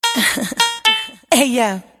Hey,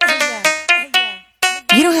 yo.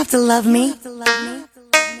 You don't have to love me.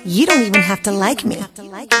 You don't even have to like me.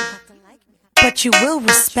 But you will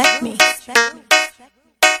respect me.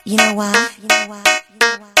 You know why?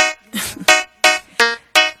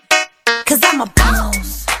 'Cause I'm a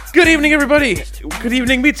boss. Good evening, everybody. Good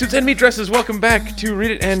evening, meat suits and meat dresses. Welcome back to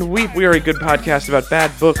Read It and Weep. We are a good podcast about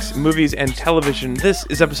bad books, movies, and television. This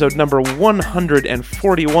is episode number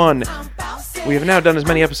 141. We have now done as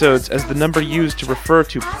many episodes as the number used to refer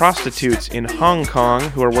to prostitutes in Hong Kong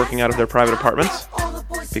who are working out of their private apartments.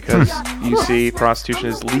 Because, you see, prostitution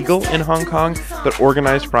is legal in Hong Kong, but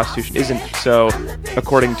organized prostitution isn't. So,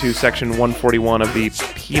 according to Section 141 of the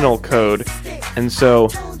Penal Code, and so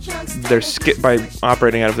they're by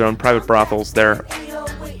operating out of their own private brothels, they're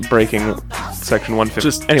breaking Section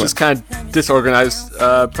 150. Just kind of disorganized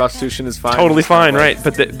prostitution is fine. Totally fine, right?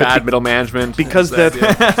 But bad middle management because that's the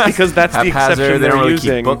exception they don't they're really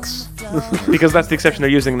using. Keep books. Because that's the exception they're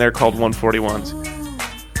using. They're called 141s.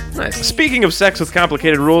 Nice. Speaking of sex with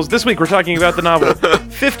complicated rules, this week we're talking about the novel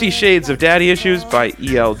 50 Shades of Daddy Issues by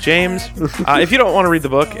E.L. James. If you don't want to read the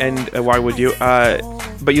book, and why would you,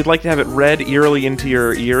 but you'd like to have it read eerily into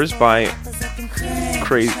your ears by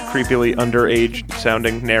creepily underage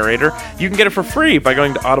sounding narrator, you can get it for free by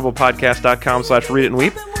going to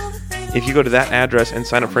audiblepodcast.com/readitandweep. If you go to that address and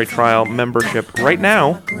sign up for a trial membership right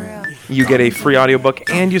now, you get a free audiobook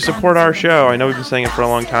and you support our show. I know we've been saying it for a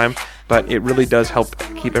long time, but it really does help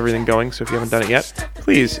keep everything going, so if you haven't done it yet,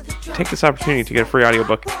 please take this opportunity to get a free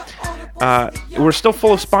audiobook. We're still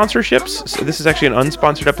full of sponsorships. So this is actually an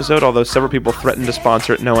unsponsored episode, although several people threatened to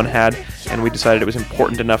sponsor it, no one had, and we decided it was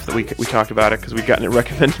important enough that we talked about it because we've gotten it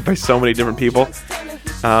recommended by so many different people.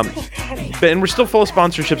 And we're still full of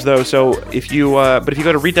sponsorships, though, so if you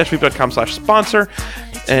go to read-weep.com/sponsor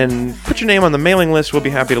and put your name on the mailing list, we'll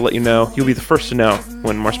be happy to let you know. You'll be the first to know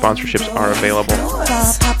when more sponsorships are available.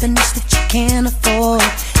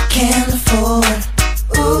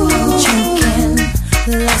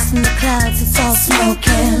 Lost in the clouds, it's all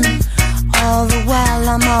smoking. All the while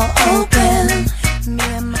I'm all open. Me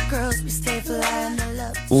and my girls, we stay flying the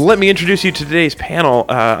love. Let me introduce you to today's panel.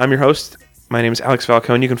 I'm your host. My name is Alex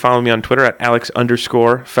Falcone. You can follow me on Twitter at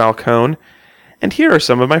Alex_Falcone. And here are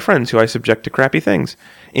some of my friends who I subject to crappy things.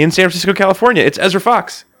 In San Francisco, California, it's Ezra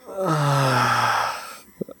Fox.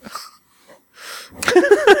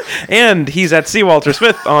 And he's at C. Walter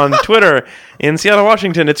Smith on Twitter. In Seattle,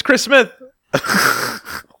 Washington, it's Chris Smith.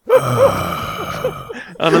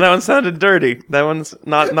 Oh no, that one sounded dirty. That one's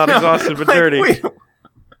not exhausted, but dirty.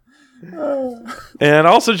 And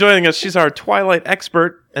also joining us, she's our Twilight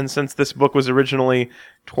expert, and since this book was originally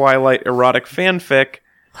Twilight erotic fanfic,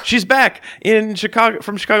 she's back from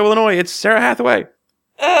Chicago, Illinois. It's Sarah Hathaway.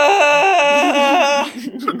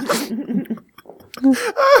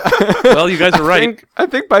 Well, you guys are right. I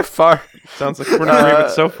think by far. Sounds like we're in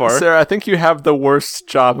agreement so far. Sarah, I think you have the worst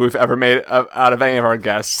job we've ever made out of any of our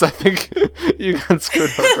guests. I think you got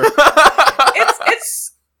screwed over.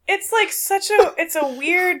 It's like it's a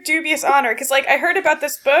weird, dubious honor, because like I heard about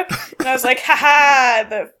this book and I was like, haha,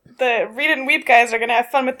 the Read It and Weep guys are gonna have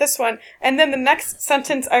fun with this one, and then the next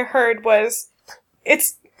sentence I heard was,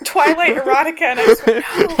 it's Twilight erotica, and I was like,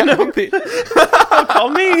 no. Don't call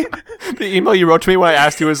me. The email you wrote to me when I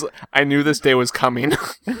asked you was, I knew this day was coming.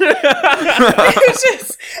 It's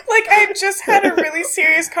just like I just had a really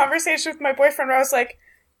serious conversation with my boyfriend where I was like,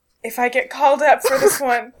 if I get called up for this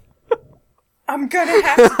one, I'm gonna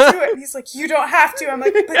have to do it. And he's like, you don't have to. I'm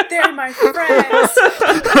like, but they're my friends.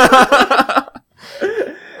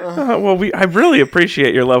 I really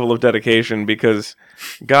appreciate your level of dedication, because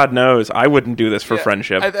God knows I wouldn't do this for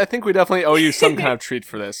friendship. I think we definitely owe you some kind of treat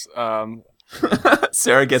for this.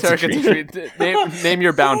 Sarah gets a treat. Name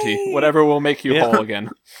your bounty. Whatever will make you whole again.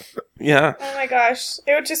 Yeah. Oh my gosh.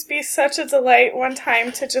 It would just be such a delight one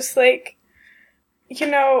time to just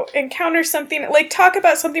encounter something, talk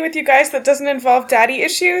about something with you guys that doesn't involve daddy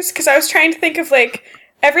issues. Because I was trying to think of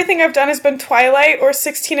everything I've done has been Twilight or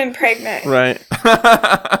 16 and Pregnant. Right.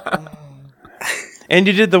 And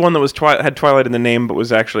you did the one that was had Twilight in the name, but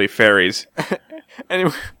was actually fairies.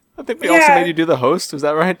 Anyway, I think we also made you do the host. Is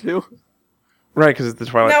that right, too? Right, because it's the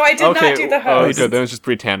Twilight. No, I did not do the host. Oh, good. Then it was just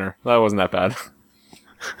Brie Tanner. That wasn't that bad.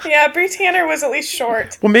 Yeah, Brie Tanner was at least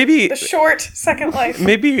short. Well, maybe the short Second Life.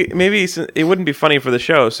 Maybe it wouldn't be funny for the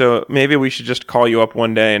show, so maybe we should just call you up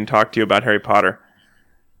one day and talk to you about Harry Potter.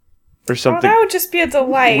 Or something. Oh, that would just be a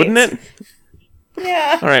delight. Wouldn't it?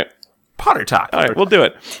 Yeah. All right. Potter talk. All right, we'll do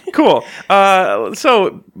it. Cool.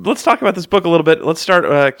 So let's talk about this book a little bit. Let's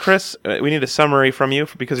start, Chris. We need a summary from you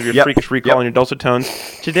because of your freakish recall and your dulcet tones.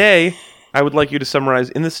 Today, I would like you to summarize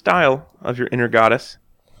in the style of your inner goddess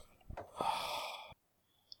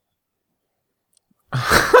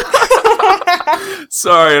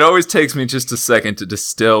Sorry, it always takes me just a second to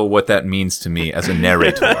distill what that means to me as a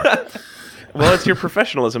narrator. Well, it's your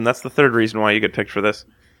professionalism. That's the third reason why you get picked for this.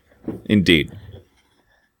 Indeed.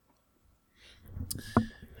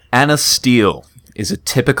 Anna Steele is a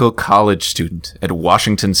typical college student at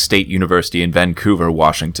Washington State University in Vancouver,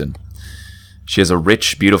 Washington. She has a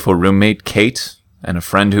rich, beautiful roommate, Kate, and a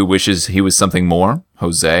friend who wishes he was something more,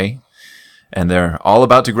 Jose, and they're all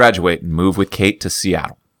about to graduate and move with Kate to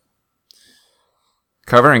Seattle.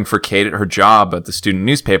 Covering for Kate at her job at the student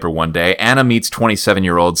newspaper one day, Anna meets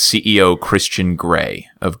 27-year-old CEO Christian Grey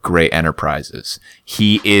of Grey Enterprises.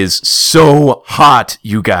 He is so hot,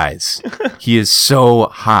 you guys. He is so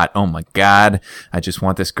hot. Oh my God. I just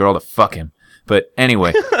want this girl to fuck him. But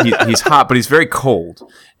anyway, he's hot, but he's very cold.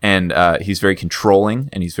 And he's very controlling,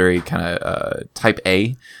 and he's very kind of type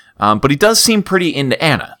A. But he does seem pretty into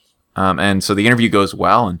Anna. And so the interview goes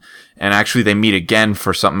well, and actually they meet again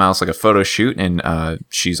for something else, like a photo shoot, and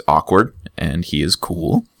she's awkward, and he is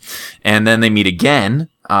cool. And then they meet again,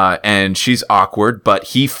 and she's awkward, but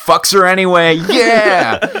he fucks her anyway,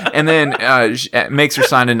 yeah! And then makes her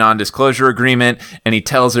sign a non-disclosure agreement, and he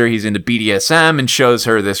tells her he's into BDSM, and shows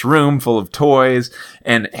her this room full of toys,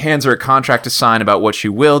 and hands her a contract to sign about what she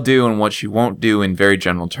will do and what she won't do in very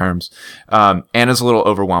general terms. Anna's a little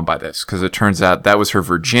overwhelmed by this, because it turns out that was her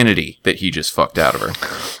virginity that he just fucked out of her.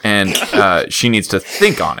 And she needs to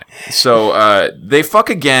think on it. So they fuck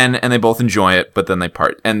again, and they both enjoy it, but then they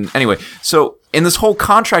part. And anyway, so in this whole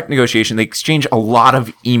contract negotiation, they exchange a lot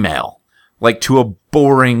of email, like to a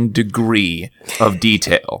boring degree of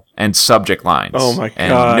detail and subject lines. Oh my God.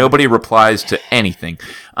 And nobody replies to anything.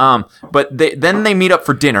 But then they meet up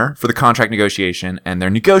for dinner for the contract negotiation, and they're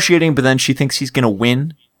negotiating, but then she thinks he's going to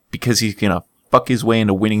win because he's going to fuck his way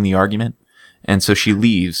into winning the argument. And so she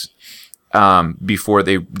leaves before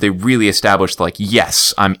they really establish, like,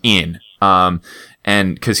 yes, I'm in.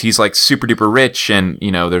 And because he's like super duper rich, and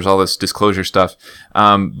there's all this disclosure stuff.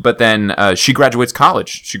 But then she graduates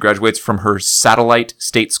college. She graduates from her satellite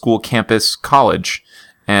state school campus college,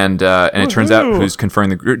 and it turns out who's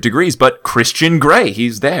conferring the degrees, but Christian Grey,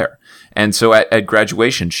 he's there. And so at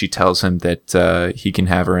graduation, she tells him that he can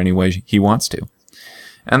have her any way he wants to.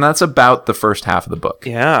 And that's about the first half of the book.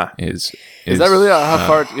 Yeah. Is that really how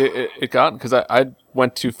far it got? Because I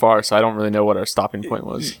went too far, so I don't really know what our stopping point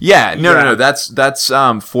was. Yeah, no. That's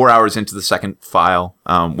 4 hours into the second file,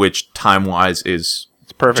 which time-wise is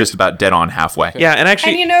perfect. Just about dead on halfway. Yeah, and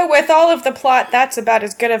actually... And with all of the plot, that's about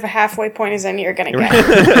as good of a halfway point as any you're going to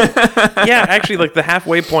get. Yeah, actually, like, the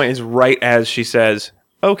halfway point is right as she says,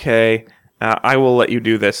 okay, I will let you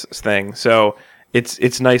do this thing. So...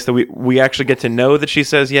 It's nice that we actually get to know that she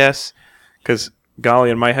says yes, because golly,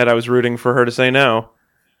 in my head I was rooting for her to say no.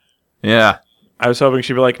 Yeah. I was hoping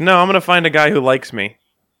she'd be like, no, I'm going to find a guy who likes me.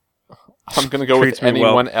 I'm going to go with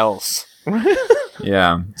anyone else.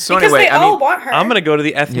 Yeah. So because anyway, they all want her. I'm going to go to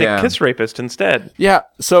the ethnic kiss rapist instead. Yeah,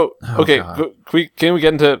 so, okay, can we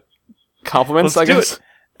get into compliments, I guess?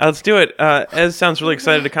 Let's do it. Ez sounds really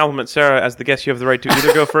excited to compliment Sarah. As the guest, you have the right to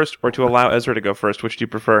either go first or to allow Ezra to go first. Which do you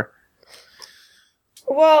prefer?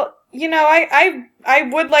 Well, I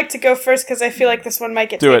would like to go first because I feel like this one might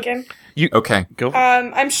get taken. Okay. Go.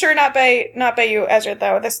 I'm sure not by you, Ezra,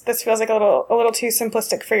 though. This feels like a little too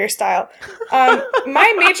simplistic for your style.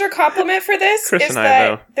 My major compliment for this is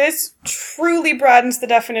that this truly broadens the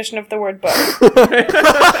definition of the word book.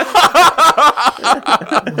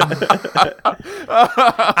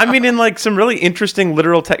 I mean, in like some really interesting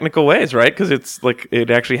literal technical ways, right? Because it's like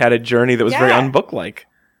it actually had a journey that was very unbook-like.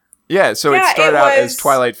 Yeah, so it started out as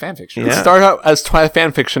Twilight fanfiction. It started out as Twilight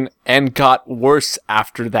fanfiction and got worse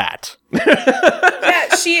after that.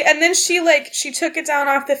 Yeah, she took it down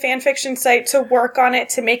off the fanfiction site to work on it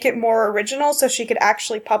to make it more original so she could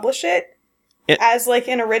actually publish it as like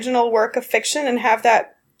an original work of fiction and have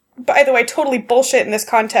that, by the way, totally bullshit in this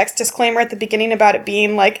context, disclaimer at the beginning about it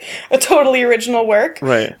being like a totally original work.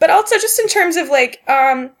 Right. But also just in terms of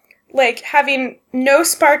like having no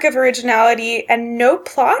spark of originality and no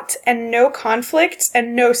plot and no conflicts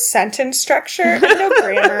and no sentence structure and no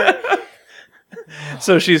grammar.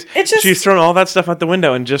 So she's thrown all that stuff out the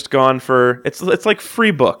window and just gone for it's like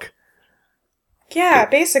free book. Yeah,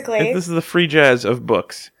 basically. This is the free jazz of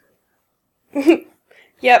books.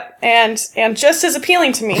 Yep, and just as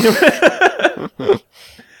appealing to me.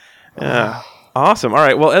 Yeah. Awesome. All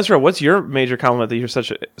right. Well, Ezra, what's your major compliment that you're so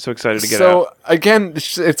excited to get out? So, again,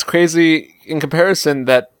 it's crazy in comparison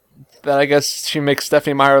that I guess she makes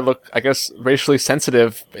Stephanie Meyer look, I guess, racially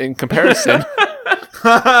sensitive in comparison.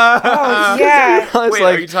 Oh, yeah. Wait,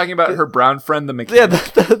 are you talking about her brown friend, the McKinney? Yeah,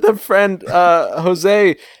 the friend,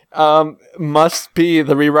 Jose, must be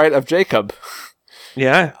the rewrite of Jacob.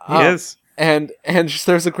 Yeah, he is. And just,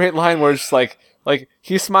 there's a great line where it's just like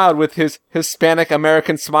he smiled with his Hispanic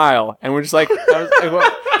American smile, and we're just like,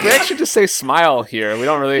 well, we actually just say smile here. We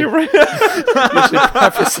don't really. You're right.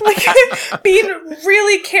 Being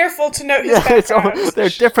really careful to note his background. They're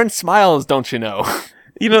different smiles, don't you know?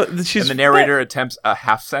 You know, And the narrator attempts a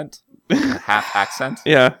half accent.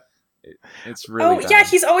 Yeah. It's really bad. Yeah,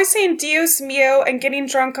 he's always saying Dios mío and getting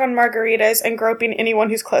drunk on margaritas and groping anyone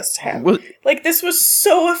who's close to him. Well, like, this was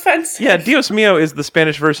so offensive. Yeah, Dios mío is the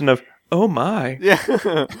Spanish version of oh my. Yeah.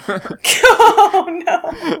 Oh,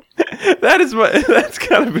 no. That's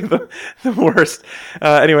gotta be the worst.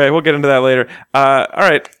 Anyway, we'll get into that later. All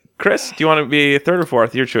right, Chris, do you want to be third or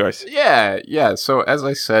fourth? Your choice. Yeah. So as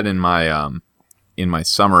I said in my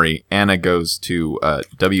summary, Anna goes to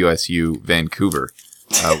WSU Vancouver,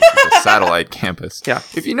 which is a satellite campus. Yeah.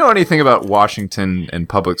 If you know anything about Washington and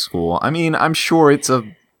public school, I mean, I'm sure it's a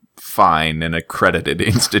fine and accredited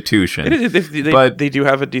institution. They do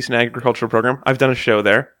have a decent agricultural program. I've done a show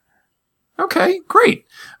there. Okay, great.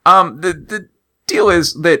 The deal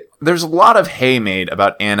is that there's a lot of hay made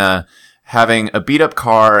about Anna having a beat up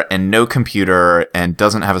car and no computer and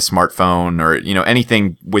doesn't have a smartphone or,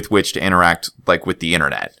 anything with which to interact like with the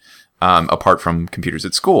internet, apart from computers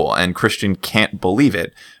at school. And Christian can't believe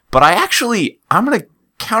it. But I'm going to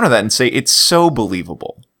counter that and say it's so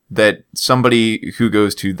believable that somebody who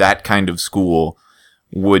goes to that kind of school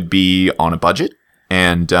would be on a budget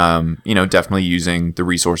and, definitely using the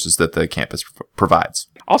resources that the campus provides.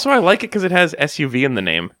 Also, I like it because it has SUV in the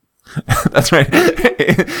name. That's right.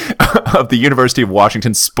 Of the University of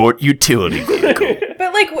Washington Sport Utility Vehicle.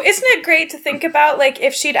 But, isn't it great to think about,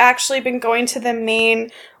 if she'd actually been going to the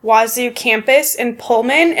main Wazoo campus in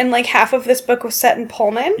Pullman, and, half of this book was set in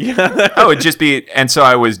Pullman? Yeah. It'd just be, and so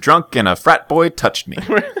I was drunk and a frat boy touched me.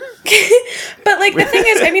 But, the thing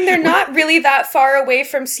is, they're not really that far away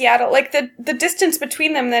from Seattle. The distance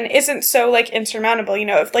between them then isn't so, insurmountable,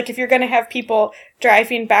 if you're gonna have people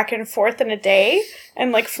driving back and forth in a day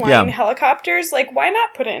and, flying helicopters, why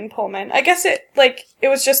not put it in Pullman? I guess it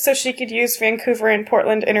was just so she could use Vancouver and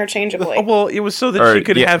Portland interchangeably. Well, it was so that she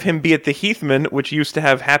could have him be at the Heathman, which used to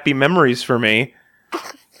have happy memories for me.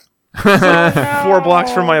 4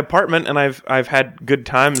 blocks from my apartment, and I've had good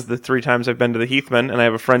times the 3 times I've been to the Heathman, and I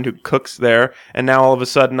have a friend who cooks there, and now all of a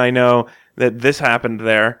sudden I know that this happened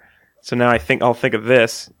there, so now I'll think of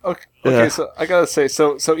this. Okay, so I gotta say,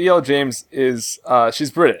 so E.L. James is,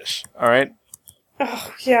 she's British, alright?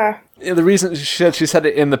 Oh, yeah. The reason she said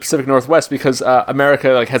it in the Pacific Northwest, because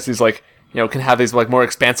America, has these, can have these, more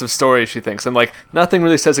expansive stories, she thinks, and, nothing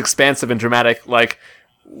really says expansive and dramatic,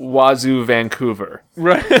 Wazoo, Vancouver.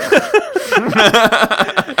 Right.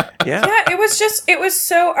 Yeah, it was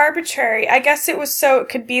so arbitrary. I guess it was so it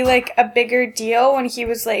could be a bigger deal when he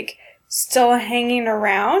was still hanging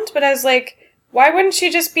around. But I was why wouldn't she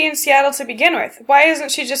just be in Seattle to begin with? Why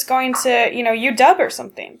isn't she just going to, UW or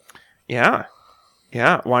something? Yeah.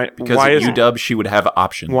 Yeah. Because why at UW she would have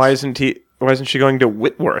options. Why isn't she going to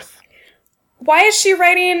Whitworth? Why is she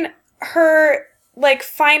writing her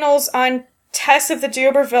finals on tests of the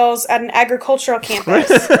D'Urbervilles at an agricultural campus?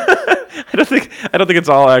 I don't think it's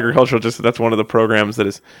all agricultural. Just that's one of the programs that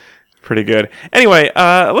is pretty good. Anyway,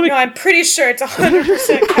 let me. No, I'm pretty sure it's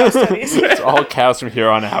 100% cow studies. It's all cows from here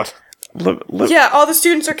on out. Yeah, all the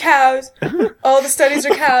students are cows. All the studies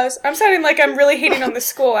are cows. I'm sounding like I'm really hating on the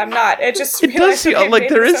school. I'm not. It just does seem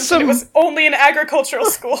there is some. It was only an agricultural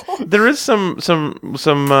school. There is some.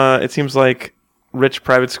 It seems like rich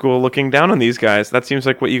private school looking down on these guys. That seems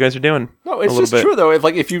like what you guys are doing. No, it's just true though.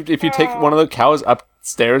 If you take one of the cows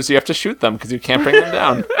upstairs, you have to shoot them because you can't bring them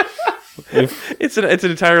down. It's an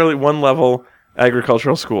entirely one level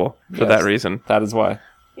agricultural school for that reason. That is why.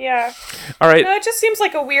 Yeah. All right. No, it just seems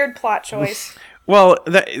like a weird plot choice. Well,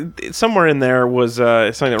 somewhere in there was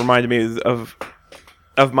something that reminded me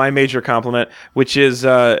of my major compliment, which is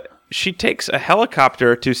she takes a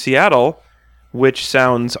helicopter to Seattle. Which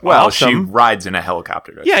sounds awesome. She rides in a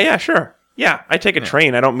helicopter. Yeah, sure. Yeah, I take a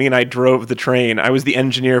train. I don't mean I drove the train. I was the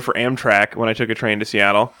engineer for Amtrak when I took a train to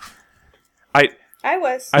Seattle. I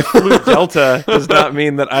was. I flew Delta does not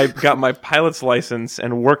mean that I got my pilot's license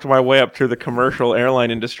and worked my way up through the commercial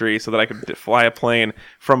airline industry so that I could fly a plane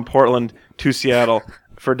from Portland to Seattle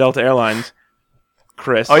for Delta Airlines.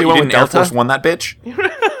 Chris. Oh, you went with Air Force One, that bitch?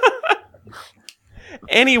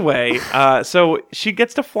 Anyway, so she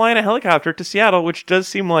gets to fly in a helicopter to Seattle, which does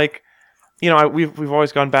seem like, we've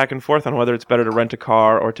always gone back and forth on whether it's better to rent a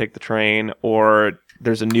car or take the train, or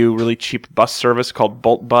there's a new really cheap bus service called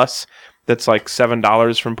Bolt Bus that's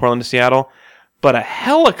 $7 from Portland to Seattle. But a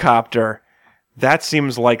helicopter, That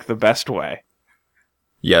seems like the best way.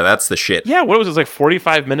 Yeah, that's the shit. Yeah, what was it, like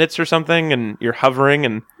 45 minutes or something, and you're hovering,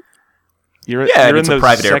 and you're and in it's a those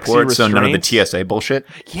private sexy airport, so none of the restraints. TSA bullshit.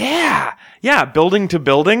 Yeah, building to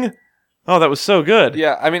building. Oh, that was so good.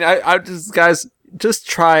 Yeah, I mean, I just, guys, just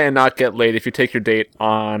try and not get late if you take your date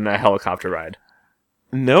on a helicopter ride.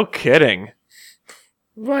 No kidding.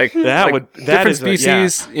 Like That different is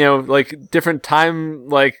species, like different time,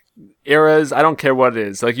 like eras. I don't care what it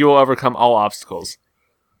is. Like you will overcome all obstacles.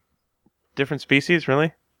 Different species,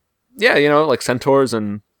 really? Yeah, like centaurs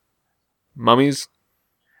and mummies.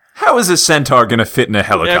 How is a centaur going to fit in a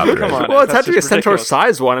helicopter? come on. Well, it's That's had to be a just ridiculous.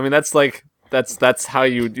 centaur-sized one. I mean, that's how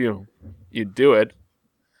you do it.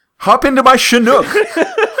 Hop into my Chinook.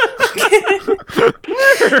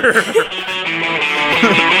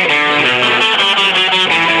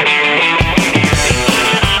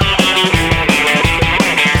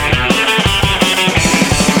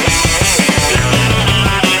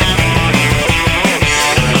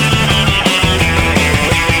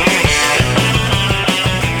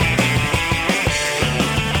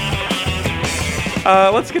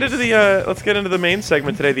 Let's get into the main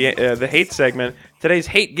segment today, the hate segment. Today's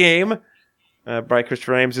hate game by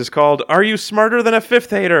Christopher Ames is called "Are You Smarter Than a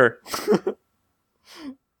Fifth Hater?"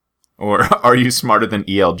 Or are you smarter than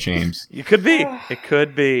E.L. James? It could be. It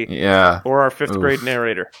could be. Yeah. Or our fifth Oof. grade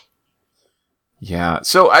narrator. Yeah.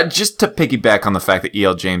 So just to piggyback on the fact that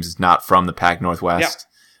E.L. James is not from the Pac Northwest,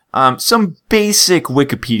 some basic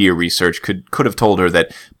Wikipedia research could have told her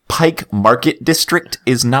that Pike Market District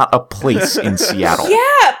is not a place in Seattle.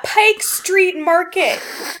 Yeah, Pike Street Market.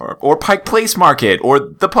 Or Pike Place Market, or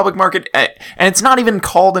the public market. And it's not even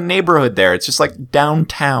called a neighborhood there. It's just like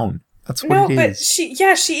downtown. That's what it but is. she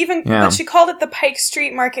called it the Pike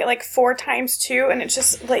Street Market like 4 times too, and it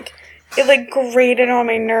just it grated on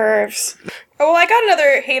my nerves. Oh, well, I got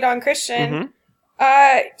another hate on Christian.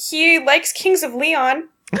 He likes Kings of Leon.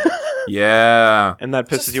 Yeah. And that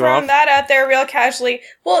pisses Just you throwing off? that out there real casually.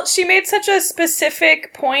 Well, she made such a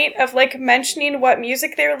specific point of mentioning what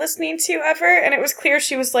music they were listening to ever, and it was clear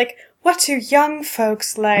she was like, "What do young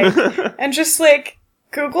folks like?" and just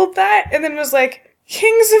Googled that, and then was like,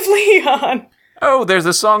 Kings of Leon. Oh, there's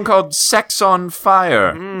a song called Sex on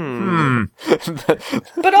Fire.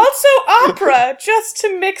 But also opera, just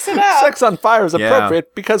to mix it up. Sex on fire is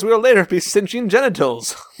appropriate because we will later be singeing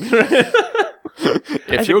genitals.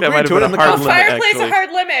 If you that agree might have to it been in the a hard comments. limit, Fireplay is a actually.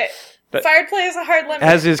 hard limit. Fireplay is a hard limit.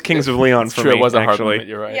 As is Kings of Leon for Sure, me, it was a hard actually. limit,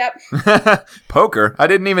 you're right. Yep. Poker? I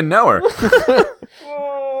didn't even know her.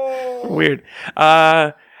 Oh. Weird.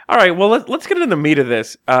 All right, well, let's get into the meat of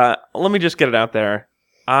this. Let me just get it out there.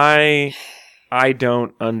 I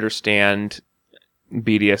don't understand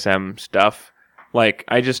BDSM stuff.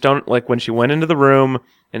 I just don't, when she went into the room,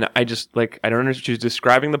 and I just, I don't understand, she was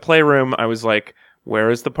describing the playroom, I was like,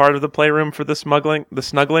 where is the part of the playroom for the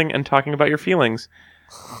snuggling and talking about your feelings?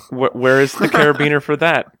 Where is the carabiner for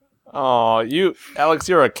that? Oh, Alex,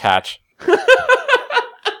 you're a catch.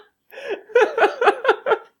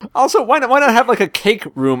 Also, why not have a cake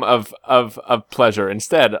room of pleasure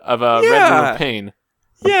instead of a red room of pain?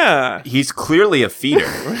 Yeah. He's clearly a feeder,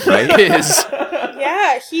 right?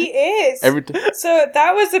 Yeah, he is. So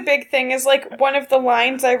that was a big thing, is one of the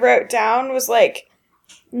lines I wrote down was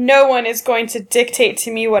no one is going to dictate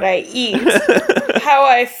to me what I eat. How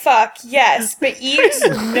I fuck, yes, but eat,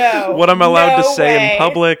 no. What I'm allowed to say way. in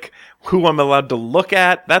public, who I'm allowed to look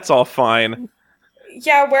at, that's all fine.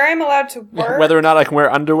 Yeah, where I'm allowed to work. Whether or not I can wear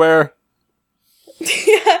underwear.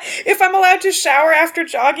 Yeah, if I'm allowed to shower after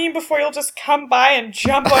jogging before you'll just come by and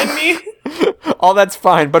jump on me. All that's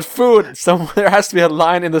fine, but food, there has to be a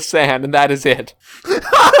line in the sand, and that is it.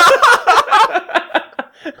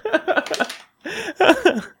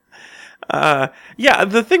 Yeah,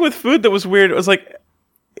 the thing with food that was weird, it was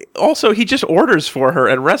also, he just orders for her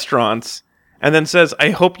at restaurants and then says,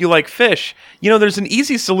 I hope you like fish. There's an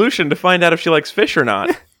easy solution to find out if she likes fish or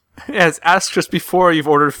not. Yes, ask just before you've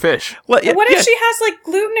ordered fish. What if she has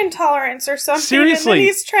gluten intolerance or something? Seriously. And then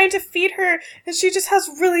he's trying to feed her and she just has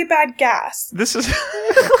really bad gas. This is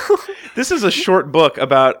this is a short book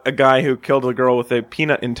about a guy who killed a girl with a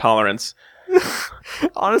peanut intolerance.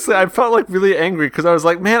 Honestly, I felt really angry because I was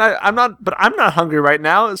like, man, I'm not hungry right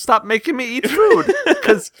now. Stop making me eat food.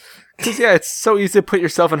 Because yeah, it's so easy to put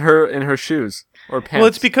yourself in her shoes or pants. Well,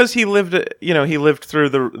 it's because he lived through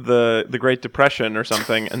the Great Depression or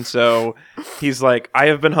something, and so he's like, I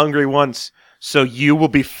have been hungry once, so you will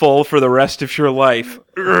be full for the rest of your life,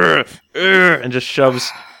 and just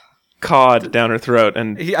shoves cod down her throat.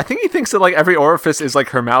 And I think he thinks that every orifice is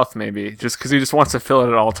her mouth, maybe, just because he just wants to fill it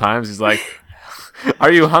at all times. He's like,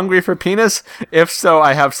 Are you hungry for penis? If so,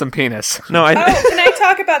 I have some penis. No, Oh, can I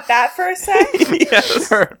talk about that for a sec? yes.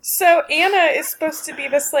 Sure. So Anna is supposed to be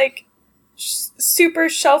this, like, super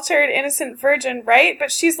sheltered, innocent virgin, right?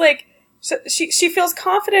 But she's, like, she feels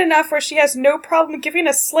confident enough where she has no problem giving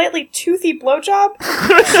a slightly toothy blowjob.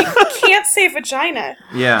 She can't say vagina.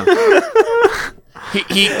 Yeah.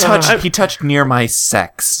 he touched near my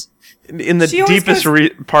sex. In the She always deepest goes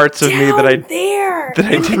parts of me Down that I there, that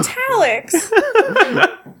I in did- italics.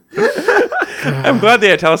 I'm glad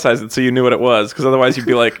they italicized it so you knew what it was, because otherwise you'd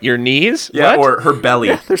be like, your knees? Yeah, What? or her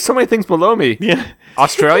belly. There's so many things below me. Yeah.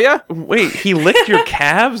 Australia? Wait, he licked your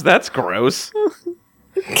calves? That's gross.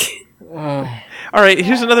 All right,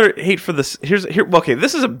 here's another hate for this. Okay,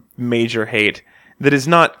 this is a major hate that is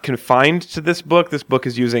not confined to this book. This book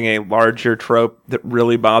is using a larger trope that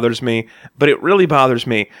really bothers me, but it really bothers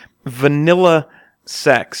me. Vanilla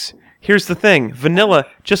sex. Here's the thing. Vanilla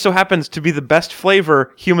just so happens to be the best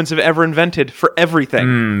flavor humans have ever invented for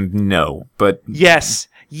everything. No, but Yes.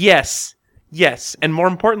 And more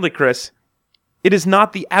importantly, Chris, it is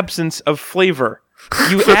not the absence of flavor.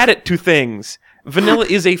 You add it to things. Vanilla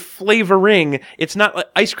is a flavoring. It's not like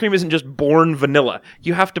ice cream isn't just born vanilla.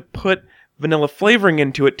 You have to put vanilla flavoring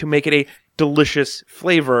into it to make it a delicious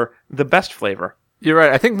flavor, the best flavor. You're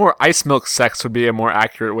right. I think more ice milk sex would be a more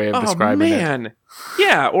accurate way of describing it. Oh, man.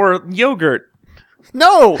 Yeah, or yogurt.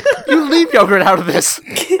 No! You leave yogurt out of this.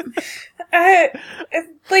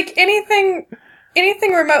 Like anything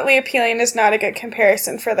remotely appealing is not a good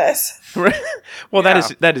comparison for this. Well,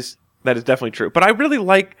 that is definitely true. But I really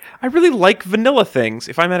like vanilla things.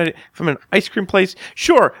 If I'm at an ice cream place,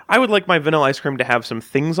 sure, I would like my vanilla ice cream to have some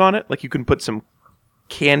things on it, like you can put some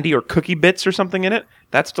candy or cookie bits or something in it.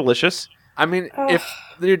 That's delicious. I mean, if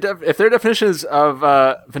their definitions of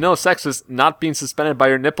vanilla sex is not being suspended by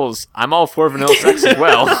your nipples, I'm all for vanilla sex as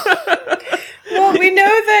well. Well, we know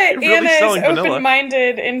that Really Anna selling is vanilla.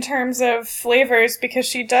 open-minded in terms of flavors because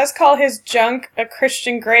she does call his junk a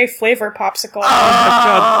Christian Grey flavor popsicle.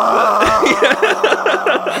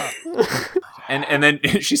 and then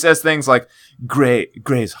she says things like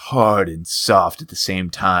gray's hard and soft at the same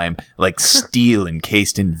time, like steel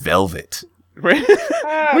encased in velvet. Right?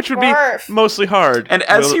 Which would barf. be mostly hard. And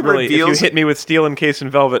as he really, reveals- if you hit me with steel encased in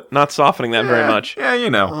velvet, not softening that very much. Yeah, you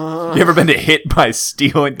know. You ever been hit by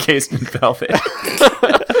steel encased in velvet?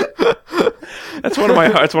 That's one of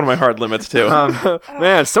my hard limits too.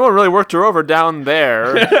 Man, someone really worked her over down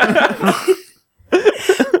there.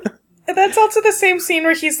 That's also the same scene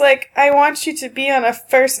where he's like, I want you to be on a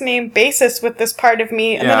first name basis with this part of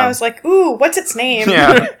me. And then Yeah. I was like, ooh, what's its name?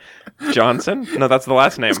 Yeah. Johnson? No, that's the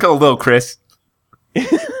last name. It's called Little Chris.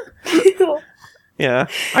 Yeah,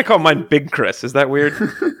 I call mine Big Chris. Is that weird?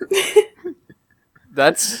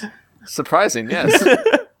 That's surprising, yes.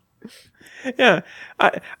 Yeah.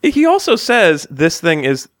 He also says this thing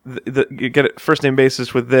is you get a first name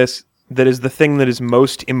basis with this. That is the thing that is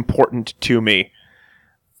most important to me.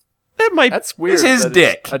 That might. That's weird. It's his that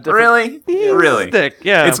dick. a different- Really? Yeah, Really? his dick,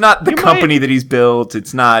 yeah. It's not the You company that he's built.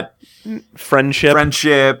 It's not friendship.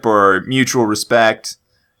 friendship or mutual respect.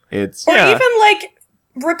 It's Or Yeah. even like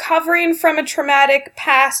recovering from a traumatic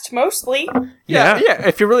past, mostly. Yeah.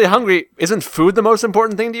 If you're really hungry, isn't food the most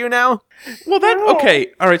important thing to you now? Well, that No. okay.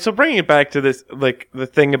 All right. So bringing it back to this, like the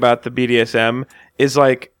thing about the BDSM is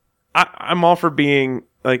like I'm all for being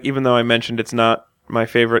like, even though I mentioned it's not my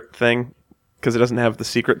favorite thing because it doesn't have the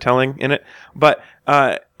secret telling in it, but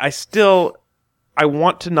I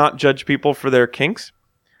want to not judge people for their kinks.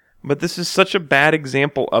 But this is such a bad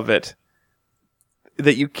example of it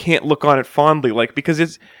that you can't look on it fondly, like,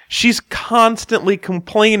 because she's constantly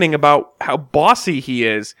complaining about how bossy he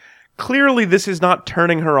is. Clearly, this is not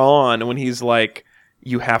turning her on when he's like,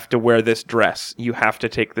 you have to wear this dress. You have to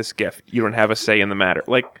take this gift. You don't have a say in the matter.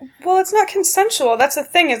 Like, Well, it's not consensual. That's the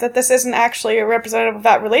thing, is that this isn't actually a representative of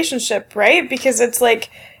that relationship, right? Because it's like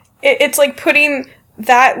putting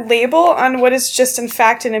that label on what is just in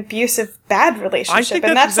fact an abusive, bad relationship. I think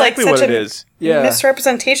and that's that's exactly like such what it a is. Yeah.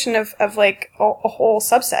 misrepresentation of like a whole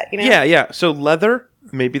subset, you know? Yeah. So leather,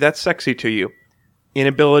 maybe that's sexy to you.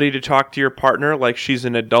 Inability to talk to your partner like she's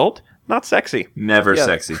an adult, not sexy. never Yeah.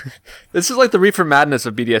 sexy. This is like the reefer madness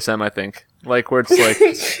of BDSM, I think. Like, where it's like,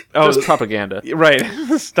 just propaganda. Right.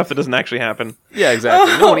 Stuff that doesn't actually happen. Yeah,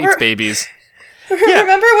 exactly. No one eats we're- babies.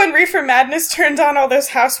 Remember when Reefer Madness turned on all those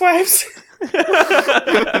housewives?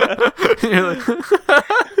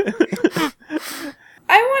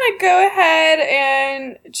 I want to go ahead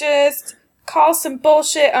and just call some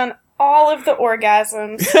bullshit on all of the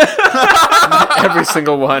orgasms. Every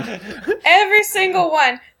single one. Every single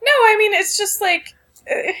one. No, I mean, it's just like...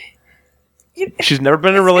 She's never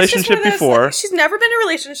been in a relationship before. She's never been in a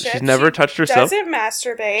relationship. She's never touched herself. Doesn't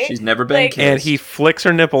masturbate. She's never been like, kissed. And he flicks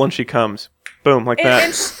her nipple and she comes. Boom, like that.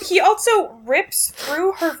 And he also rips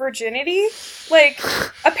through her virginity. Like,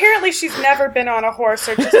 apparently she's never been on a horse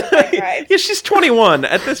or just a bike ride. Yeah, she's 21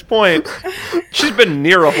 at this point. She's been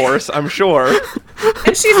near a horse, I'm sure.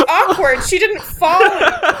 And she's awkward. She didn't fall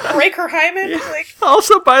and break her hymen. Like,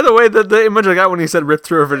 Also, by the way, the image I got when he said "rip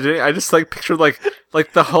through her virginity," I just like pictured like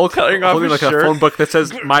the Hulk Cutting off holding his like shirt. a phone book that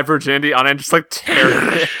says "My Virginity" on it, and just like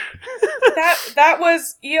tearing it. that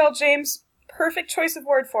was E.L. James' perfect choice of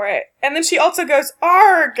word for it. And then she also goes,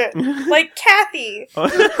 "Arg!" Like Kathy.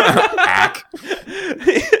 Ack.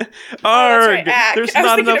 Arg! Right, ack. There's I was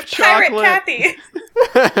not thinking enough of Pirate chocolate.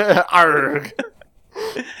 Kathy. Arg.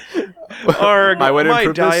 Arg! My way to My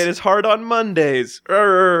improve diet this? is hard on Mondays.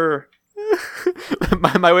 Arr.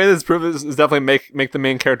 my way to improve this is definitely make the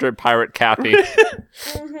main character Pirate Kathy.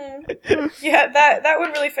 Yeah, that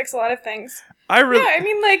would really fix a lot of things. I really. Yeah, I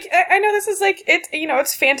mean, like, I know this is like,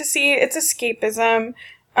 it's fantasy, it's escapism.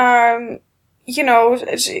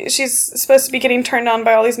 She's supposed to be getting turned on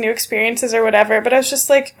by all these new experiences or whatever, but I was just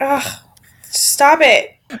like, ugh, stop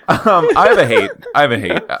it. I have a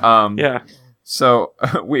hate. Yeah. So,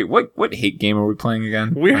 wait, what hate game are we playing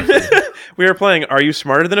again? We are playing Are You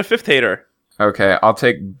Smarter Than a Fifth Hater? Okay, I'll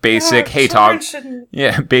take basic Children hateog. shouldn't-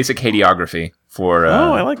 Yeah, basic hateography for.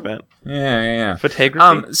 I like that. Yeah.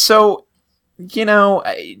 Photography? So,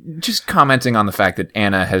 just commenting on the fact that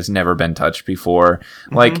Anna has never been touched before.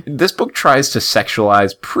 Like, this book tries to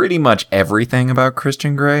sexualize pretty much everything about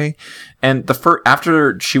Christian Grey. And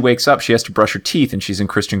after she wakes up, she has to brush her teeth, and she's in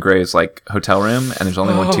Christian Grey's, like, hotel room, and there's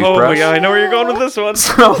only one toothbrush. Oh, yeah, I know where you're going with this one.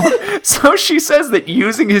 So she says that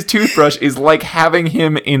using his toothbrush is like having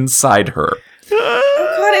him inside her.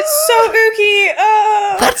 Oh god, it's so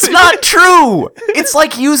ooky. That's not true! It's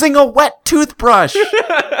like using a wet toothbrush.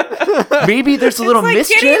 Maybe there's a little like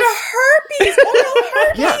mischief. getting a herpes, oral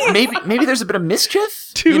herpes. Yeah, maybe there's a bit of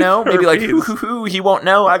mischief. Tooth Maybe like herpes. he won't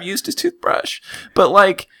know I've used his toothbrush. But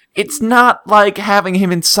like, it's not like having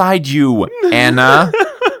him inside you, Anna.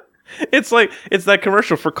 It's that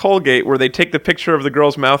commercial for Colgate where they take the picture of the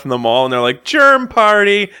girl's mouth in the mall and they're like, germ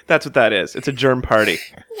party. That's what that is. It's a germ party.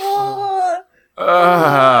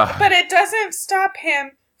 But it doesn't stop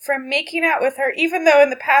him from making out with her, even though in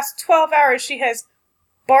the past 12 hours she has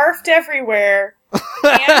barfed everywhere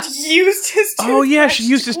and used his toothbrush. Oh, yeah, she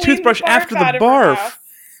used to his clean toothbrush after the out of her barf. mouth.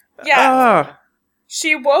 Yeah.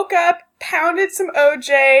 She woke up, pounded some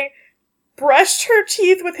OJ, brushed her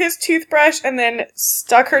teeth with his toothbrush, and then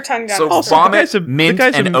stuck her tongue down So his throat. vomit, mint,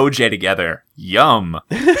 and OJ together. Yum.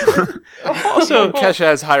 Also, Kesha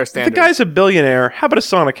has higher the standards. guy's a billionaire. How about a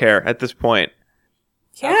Sonicare at this point?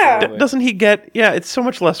 Yeah. Absolutely. Doesn't he get... Yeah, it's so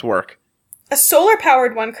much less work. A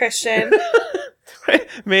solar-powered one, Christian.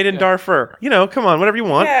 Made in Darfur. Come on, whatever you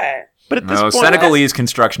want. Yeah. But at this No, point... Senegalese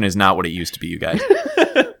construction is not what it used to be, you guys.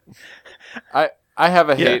 I have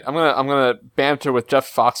a Yeah. hate. I'm gonna banter with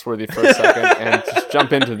Jeff Foxworthy for a second and just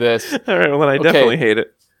jump into this. All right, well, then I Okay. definitely hate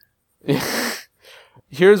it.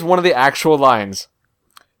 Here's one of the actual lines.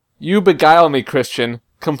 "You beguile me, Christian.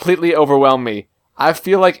 Completely overwhelm me. I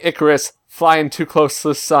feel like Icarus flying too close to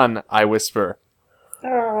the sun," I whisper.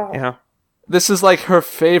 Oh. Yeah. This is like her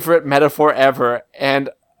favorite metaphor ever, and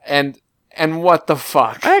what the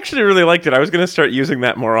fuck? I actually really liked it. I was going to start using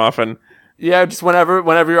that more often. Yeah, just whenever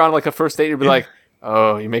you're on like a first date, you'd be like,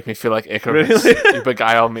 "Oh, you make me feel like Icarus. Really? You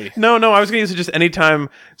beguile me." No, I was going to use it just anytime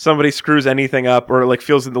somebody screws anything up or like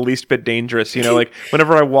feels the least bit dangerous. Like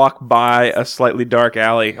whenever I walk by a slightly dark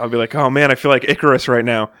alley, I'll be like, oh man, I feel like Icarus right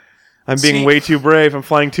now. I'm being way too brave. I'm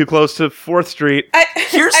flying too close to 4th Street. I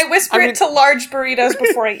whisper it to large burritos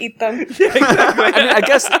before I eat them. I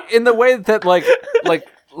guess in the way that like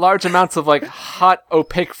large amounts of like hot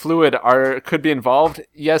opaque fluid could be involved.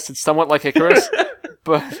 Yes, it's somewhat like Icarus,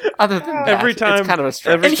 but other than that, Every time- it's kind of a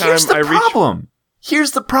stretch. every And here's time the I reach- problem.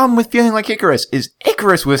 Here's the problem with feeling like Icarus, is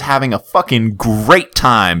Icarus was having a fucking great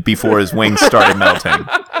time before his wings started melting.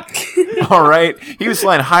 All right? He was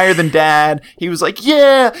flying higher than Dad. He was like,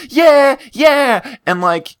 yeah. And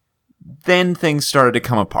like, then things started to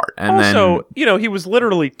come apart. And Also, he was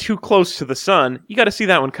literally too close to the sun. You got to see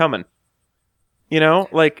that one coming.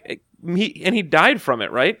 Like he died from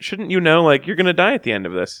it, right? Shouldn't you know? Like you're gonna die at the end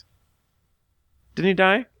of this. Didn't he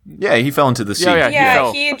die? yeah, he fell into the sea. Yeah.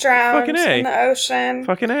 Yeah, he drowned Fucking A. in the ocean.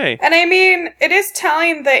 Fucking A. And I mean, it is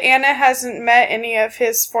telling that Anna hasn't met any of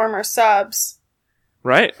his former subs.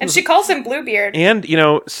 Right? And she calls him Bluebeard. And,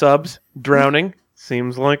 subs drowning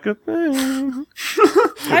seems like a thing.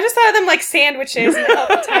 I just thought of them like sandwiches and they help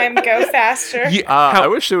the time go faster. I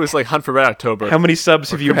wish it was like Hunt for Red October. How many subs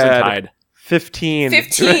have you Crimson had? Tide. 15.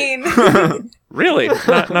 15. Really?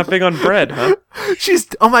 Not big on bread, huh?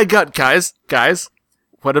 Oh my god, guys.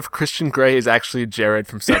 What if Christian Grey is actually Jared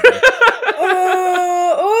from Subway?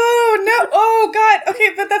 No. Oh, God. Okay,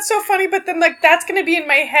 but that's so funny. But then, like, that's going to be in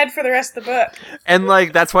my head for the rest of the book. And,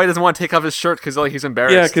 like, that's why he doesn't want to take off his shirt, because, like, he's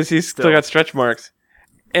embarrassed. Yeah, because he's still got stretch marks.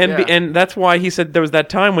 And that's why he said there was that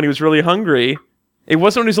time when he was really hungry. It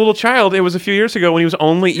wasn't when he was a little child. It was a few years ago when he was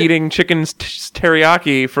only eating chicken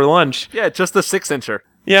teriyaki for lunch. Yeah, just the 6-incher.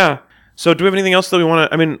 Yeah. So do we have anything else that we want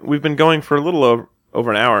to... I mean, we've been going for a little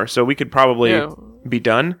over an hour, so we could probably be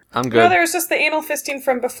done. I'm good. No, there was just the anal fisting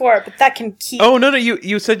from before, but that can keep... Oh, no,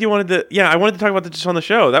 you said you wanted to... Yeah, I wanted to talk about that just on the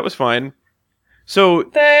show. That was fine.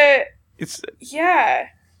 So... Yeah.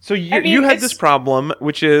 So you had this problem,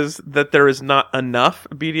 which is that there is not enough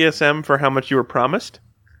BDSM for how much you were promised?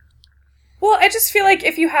 Well, I just feel like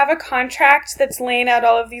if you have a contract that's laying out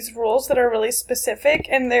all of these rules that are really specific,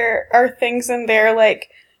 and there are things in there like,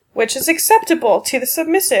 which is acceptable to the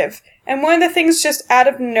submissive, and one of the things just out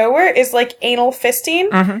of nowhere is like anal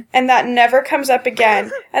fisting, and that never comes up again.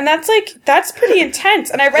 And that's pretty intense.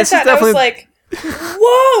 And I read that and I was like,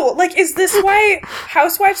 whoa! Like, is this why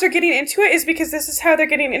housewives are getting into it? Is because this is how they're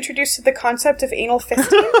getting introduced to the concept of anal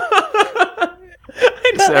fisting?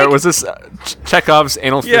 Sarah, was this Chekhov's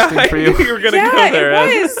anal fisting for you? I knew you were going to go there.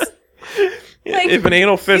 It was. If an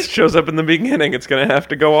anal fist shows up in the beginning, it's going to have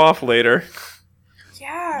to go off later.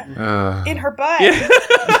 Yeah. In her butt. Yeah.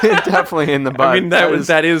 Definitely in the butt. I mean,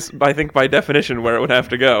 that is, I think, by definition, where it would have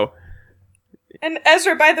to go. And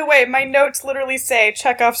Ezra, by the way, my notes literally say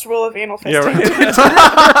Chekhov's rule of anal fisting.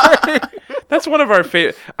 Yeah, right. That's one of our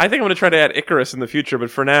favorite. I think I'm going to try to add Icarus in the future,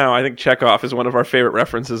 but for now, I think Chekhov is one of our favorite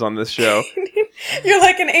references on this show. You're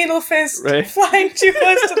like an anal fist flying too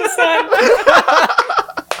close to the sun.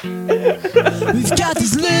 We've got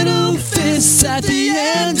these little fists at the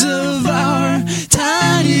end of our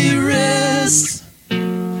tiny wrists.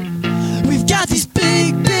 We've got these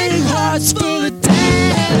big, big hearts full of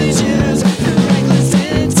damages and reckless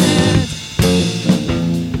intent.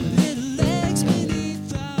 Little legs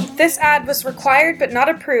beneath our... This ad was required but not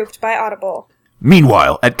approved by Audible.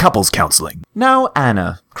 Meanwhile, at couples counseling. Now,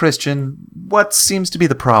 Anna, Christian, what seems to be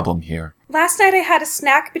the problem here? Last night I had a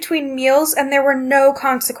snack between meals and there were no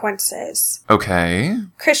consequences. Okay.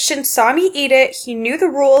 Christian saw me eat it, he knew the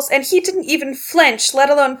rules, and he didn't even flinch, let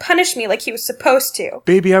alone punish me like he was supposed to.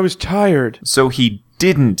 Baby, I was tired. So he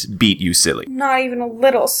didn't beat you silly. Not even a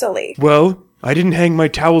little silly. Well, I didn't hang my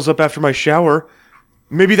towels up after my shower.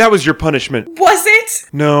 Maybe that was your punishment. Was it?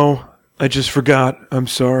 No, I just forgot. I'm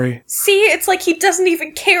sorry. See, it's like he doesn't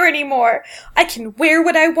even care anymore. I can wear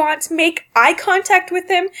what I want, make eye contact with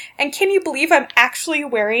him, and can you believe I'm actually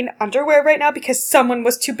wearing underwear right now because someone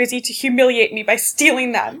was too busy to humiliate me by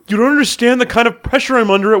stealing them? You don't understand the kind of pressure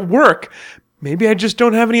I'm under at work. Maybe I just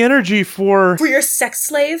don't have any energy for... For your sex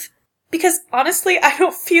slave? Because honestly, I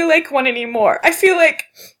don't feel like one anymore. I feel like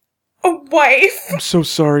a wife. I'm so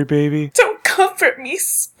sorry, baby. Don't comfort me.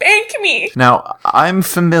 Spank me. Now, I'm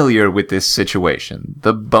familiar with this situation.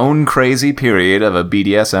 The bone-crazy period of a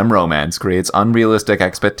BDSM romance creates unrealistic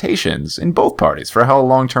expectations in both parties for how a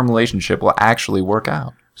long-term relationship will actually work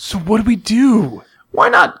out. So what do we do? Why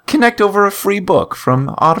not connect over a free book from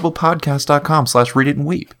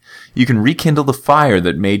audiblepodcast.com/readitandweep? You can rekindle the fire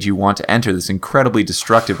that made you want to enter this incredibly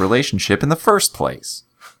destructive relationship in the first place.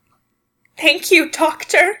 Thank you,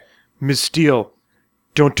 Doctor. Miss Steele,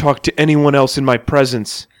 don't talk to anyone else in my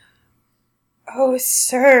presence. Oh,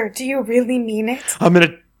 sir, do you really mean it? I'm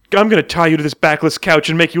gonna tie you to this backless couch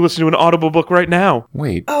and make you listen to an Audible book right now.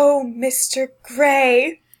 Wait. Oh, Mr.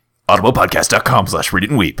 Gray.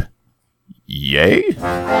 audiblepodcast.com/readitandweep. Yay?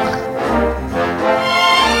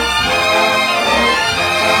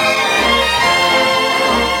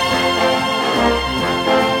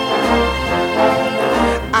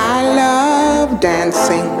 I love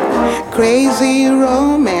dancing, crazy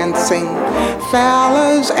romancing,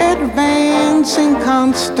 fellas advancing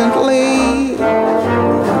constantly.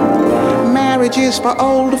 Marriage is for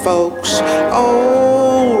old folks,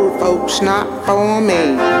 not for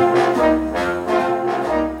me.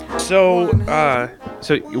 So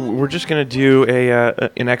we're just gonna do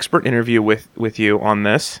an expert interview with you on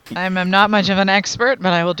this. I'm not much of an expert,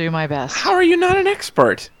 but I will do my best. How are you not an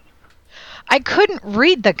expert? I couldn't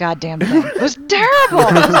read the goddamn thing. It was terrible.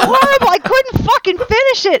 It was horrible. I couldn't fucking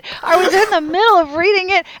finish it. I was in the middle of reading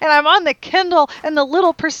it, and I'm on the Kindle, and the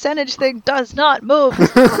little percentage thing does not move.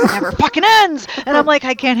 It never fucking ends. And I'm like,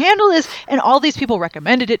 I can't handle this. And all these people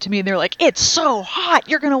recommended it to me, and they're like, it's so hot.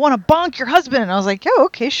 You're going to want to bonk your husband. And I was like, oh,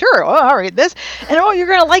 okay, sure. Oh, I'll read this. And you're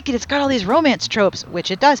going to like it. It's got all these romance tropes,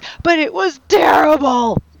 which it does. But it was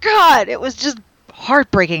terrible. God, it was just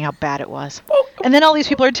heartbreaking how bad it was. And then all these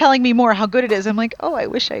people are telling me more how good it is. I'm like, oh, I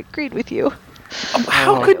wish I agreed with you.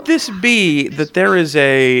 How could this be that there is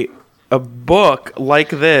a book like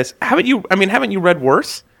this? Haven't you read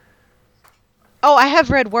worse? Oh, I have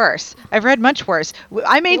read worse. I've read much worse.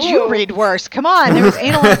 I made you read worse. Come on. There was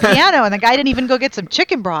anal on the piano, and the guy didn't even go get some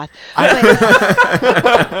chicken broth.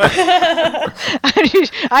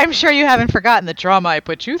 I'm sure you haven't forgotten the trauma I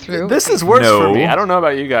put you through. This is worse for me. I don't know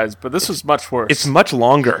about you guys, but this was much worse. It's much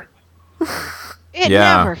longer. It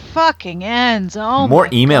never fucking ends. Oh, more my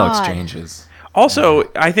email God. exchanges. Also,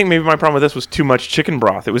 I think maybe my problem with this was too much chicken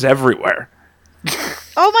broth. It was everywhere.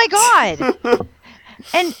 Oh, my God.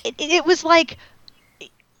 And it was like...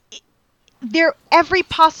 every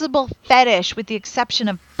possible fetish, with the exception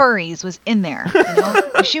of furries, was in there. You know?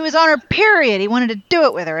 If she was on her period, he wanted to do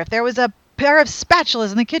it with her. If there was a pair of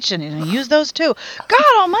spatulas in the kitchen, he use those too.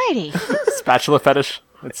 God Almighty! Spatula fetish.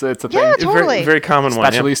 It's a thing. Yeah, totally. Very, very common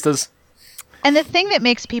one. Spatulistas. And the thing that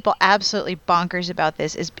makes people absolutely bonkers about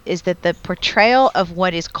this is that the portrayal of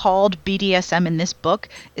what is called BDSM in this book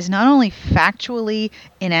is not only factually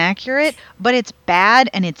inaccurate, but it's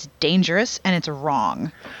bad and it's dangerous and it's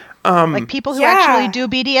wrong. Like people who actually do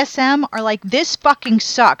BDSM are like, this fucking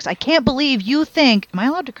sucks. I can't believe you think. Am I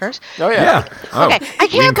allowed to curse? Oh yeah. Okay. I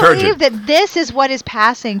can't believe that this is what is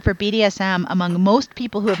passing for BDSM among most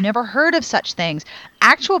people who have never heard of such things.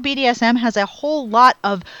 Actual BDSM has a whole lot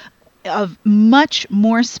of much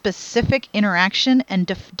more specific interaction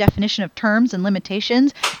and definition of terms and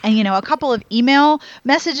limitations, and a couple of email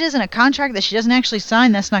messages and a contract that she doesn't actually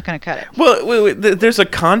sign, that's not going to cut it. Well, wait, there's a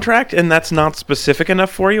contract, and that's not specific enough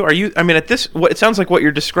for you? It sounds like what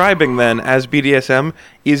you're describing then as BDSM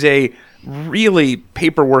is a really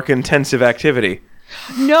paperwork-intensive activity.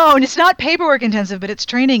 No, and it's not paperwork intensive, but it's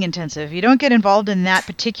training intensive. You don't get involved in that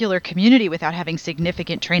particular community without having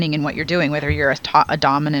significant training in what you're doing, whether you're a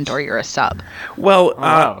dominant or you're a sub. Well,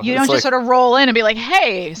 you don't just sort of roll in and be like,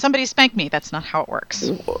 hey, somebody spanked me. That's not how it works.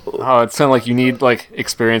 Oh, it's kind of like you need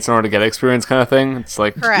experience in order to get experience kind of thing. It's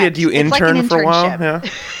like, correct. Yeah, do you intern like for a while? Yeah.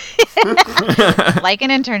 Like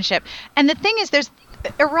an internship. And the thing is,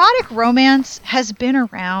 erotic romance has been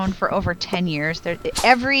around for over 10 years.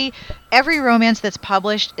 Every romance that's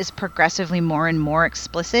published is progressively more and more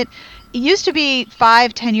explicit. It used to be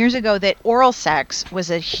 5-10 years ago that oral sex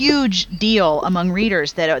was a huge deal among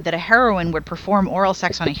readers, that a heroine would perform oral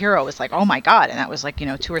sex on a hero. It was like, oh my God. And that was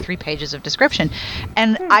 2 or 3 pages of description.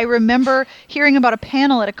 And I remember hearing about a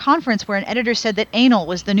panel at a conference where an editor said that anal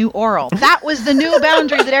was the new oral. That was the new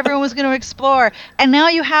boundary that everyone was going to explore. And now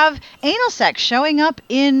you have anal sex showing up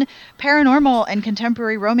in paranormal and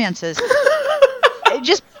contemporary romances.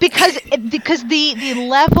 Just because the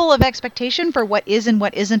level of expectation for what is and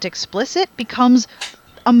what isn't explicit becomes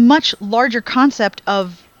a much larger concept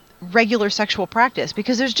of regular sexual practice,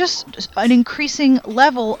 because there's just an increasing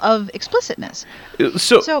level of explicitness.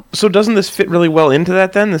 So doesn't this fit really well into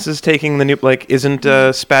that then? This is taking the new,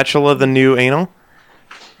 isn't spatula the new anal?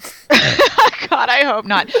 God, I hope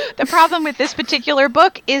not. The problem with this particular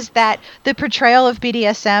book is that the portrayal of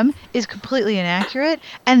BDSM is completely inaccurate,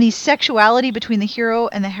 and the sexuality between the hero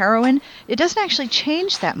and the heroine, it doesn't actually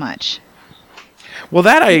change that much. Well,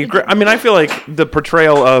 that I agree. I mean, I feel like the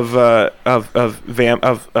portrayal of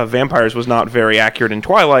vampires was not very accurate in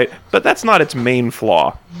Twilight, but that's not its main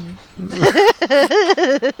flaw.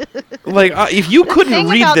 If you couldn't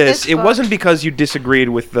read this, it wasn't because you disagreed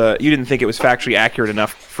with you didn't think it was factually accurate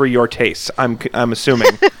enough for your tastes. I'm assuming.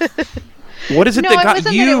 What is it that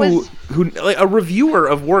got you, a reviewer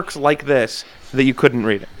of works like this, that you couldn't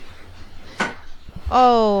read it?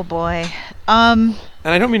 Oh boy. And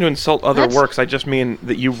I don't mean to insult other works. I just mean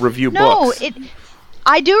that you review books.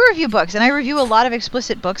 I do review books, and I review a lot of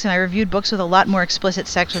explicit books, and I reviewed books with a lot more explicit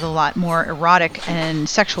sex, with a lot more erotic and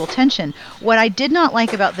sexual tension. What I did not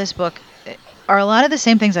like about this book are a lot of the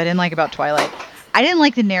same things I didn't like about Twilight. I didn't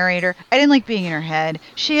like the narrator. I didn't like being in her head.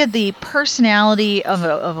 She had the personality of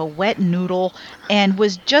a wet noodle and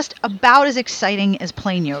was just about as exciting as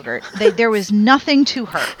plain yogurt. There was nothing to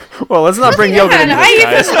her. Well, let's not bring yogurt into I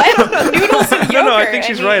this, guys. even like noodles and yogurt. No, I think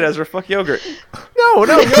she's right, Ezra. Fuck yogurt. No.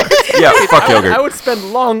 Yeah, fuck yogurt. I would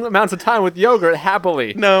spend long amounts of time with yogurt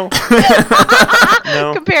happily. No.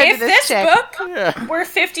 No. Compared If to this this chick. book were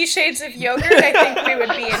 50 Shades of Yogurt, I think we would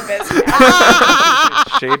be in business.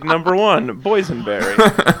 Shade number 1, boysenberry.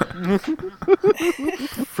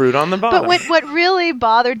 Fruit on the bottom. But what really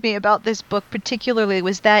bothered me about this book particularly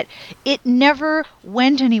was that it never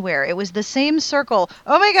went anywhere. It was the same circle.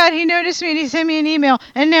 Oh my God, he noticed me and he sent me an email,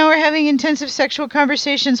 and now we're having intensive sexual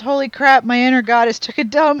conversations. Holy crap, my inner goddess took a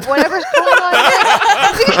dump. Whatever's going on here.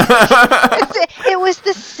 It was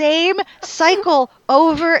the same cycle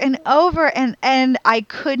over and over, and I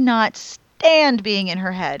could not stand being in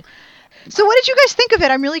her head. So what did you guys think of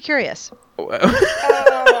it? I'm really curious.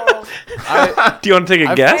 Oh, Do you want to take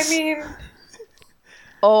a guess? I mean,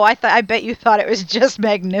 Oh, I bet you thought it was just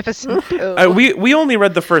magnificent. We only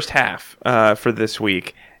read the first half for this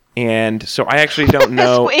week, and so I actually don't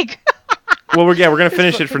know. This week. Well, we're gonna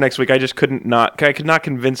finish it for next week. I just could not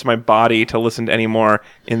convince my body to listen to any more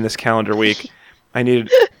in this calendar week.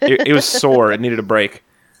 It was sore. It needed a break.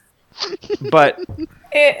 But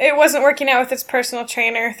it wasn't working out with its personal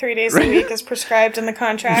trainer 3 days a week as prescribed in the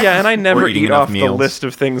contract. yeah, and I never We're eating eat enough off the meals. list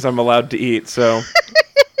of things I'm allowed to eat, so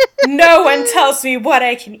No one tells me what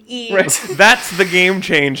I can eat. that's the game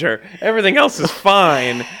changer. Everything else is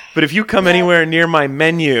fine, but if you come anywhere near my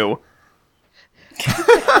menu,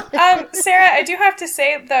 Sarah, I do have to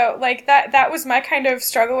say though, like that was my kind of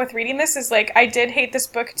struggle with reading this. Is like I did hate this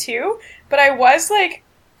book too, but I was like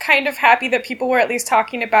kind of happy that people were at least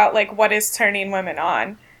talking about like what is turning women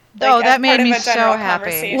on. Like, that as made part of me a so general happy.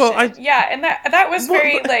 conversation. Well, and that was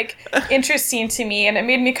very like interesting to me, and it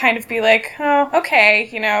made me kind of be like, oh, okay,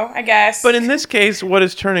 I guess. but in this case, what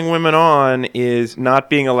is turning women on is not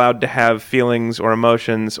being allowed to have feelings or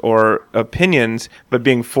emotions or opinions, but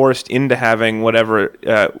being forced into having whatever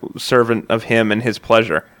servant of him and his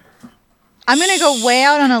pleasure. I'm going to go way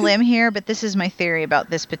out on a limb here, but this is my theory about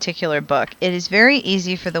this particular book. It is very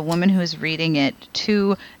easy for the woman who is reading it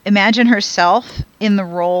to imagine herself in the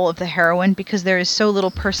role of the heroine because there is so little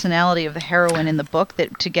personality of the heroine in the book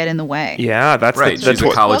that to get in the way. Yeah, that's Right, that's she's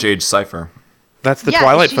a college-age cipher. That's the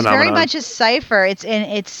Twilight she's phenomenon. very much a cipher.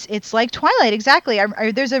 It's like Twilight, exactly.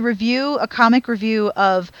 There's a comic review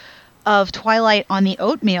of Twilight on the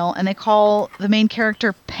Oatmeal, and they call the main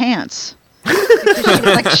character Pants.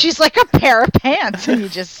 She's like a pair of pants, and you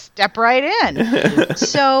just step right in.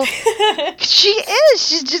 So she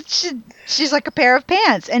is. She's like a pair of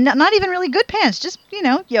pants, and not even really good pants. Just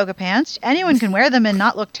yoga pants. Anyone can wear them and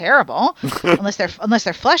not look terrible, unless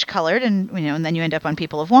they're flesh colored, and and then you end up on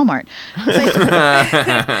People of Walmart.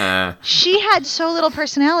 She had so little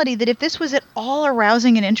personality that if this was at all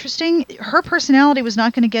arousing and interesting, her personality was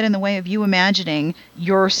not going to get in the way of you imagining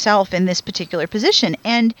yourself in this particular position.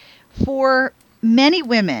 And for many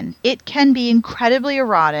women, it can be incredibly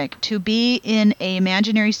erotic to be in an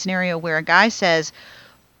imaginary scenario where a guy says,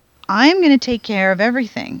 I'm going to take care of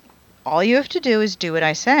everything. All you have to do is do what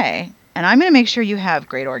I say. And I'm going to make sure you have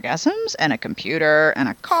great orgasms and a computer and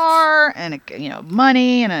a car and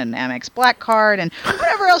money and an Amex Black card and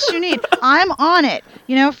whatever else you need. I'm on it.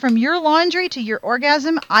 From your laundry to your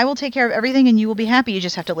orgasm, I will take care of everything and you will be happy. You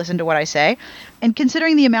just have to listen to what I say. And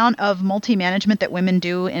considering the amount of multi-management that women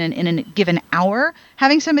do in a given hour,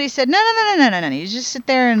 having somebody said, no, you just sit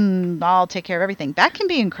there and I'll take care of everything. That can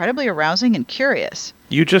be incredibly arousing and curious.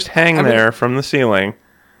 You just hang there from the ceiling.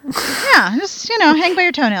 Yeah, just hang by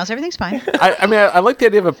your toenails. Everything's fine. I like the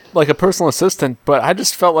idea of a personal assistant, but I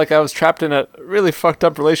just felt like I was trapped in a really fucked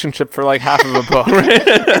up relationship for like half of a book. And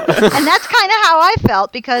that's kind of how I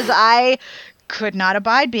felt because I could not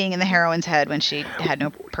abide being in the heroine's head when she had no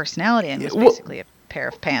personality and was basically a pair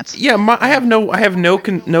of pants. Yeah, I have no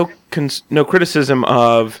criticism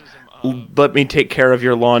of let me take care of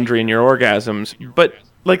your laundry and your orgasms, but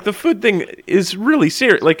like the food thing is really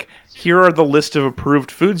serious. Like here are the list of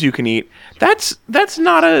approved foods you can eat. That's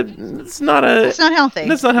not healthy. That's not healthy.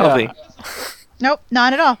 That's not healthy. Yeah. Nope,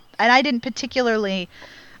 not at all. And I didn't particularly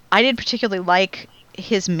like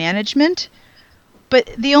his management. But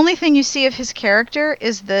the only thing you see of his character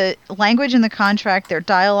is the language in the contract, their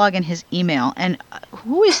dialogue, and his email. And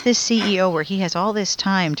who is this CEO where he has all this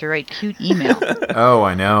time to write cute email? Oh,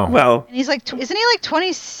 I know. Well, And he's like, isn't he like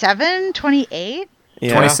 27, 28?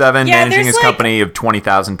 yeah. 27, Yeah, managing there's his company of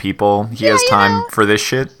 20,000 people. He has time for this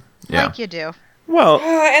shit. Yeah. Like you do. Well,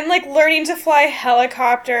 And like learning to fly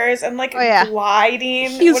helicopters and like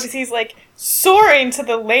gliding. What is he's like soaring to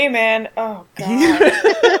the layman? Oh god,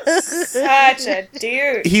 such a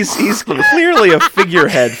dude. he's clearly a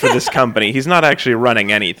figurehead for this company. He's not actually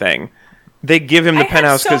running anything. They give him the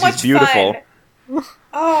penthouse because he's beautiful. Fun.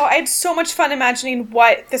 Oh, I had so much fun imagining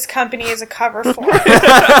what this company is a cover for.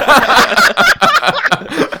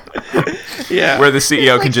 Yeah, where the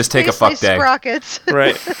CEO can just take a fuck day. Sprockets.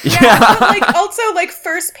 Right. Yeah, but like also like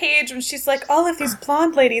first page when she's like all of these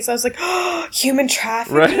blonde ladies, I was like, oh, human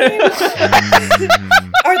trafficking. Right.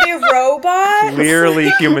 Are they robots? Clearly,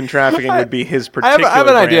 human trafficking would be his particular. I have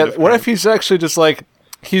an idea. brand of What crime. if he's actually just like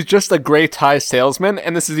he's just a gray tie salesman,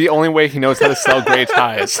 and this is the only way he knows how to sell gray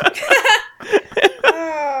ties?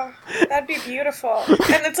 Oh, that'd be beautiful.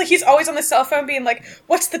 And it's like he's always on the cell phone being like,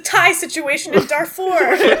 what's the Thai situation in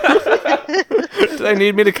Darfur? Do they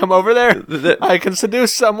need me to come over there? I can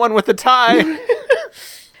seduce someone with a tie.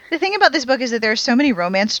 The thing about this book is that there are so many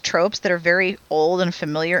romance tropes that are very old and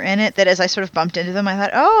familiar in it that as I sort of bumped into them, I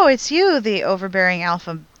thought, oh, it's you, the overbearing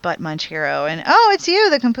alpha butt munch hero. And, oh, it's you,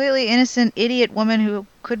 the completely innocent idiot woman who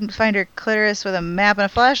couldn't find her clitoris with a map and a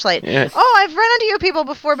flashlight. Yes. Oh, I've run into you people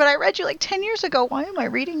before, but I read you like 10 years ago. Why am I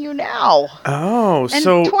reading you now? Oh, And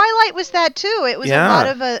so Twilight was that too. It was Yeah. a lot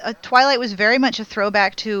of a Twilight was very much a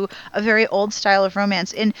throwback to a very old style of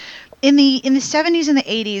romance. In the 70s and the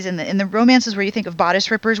 80s, in the romances where you think of bodice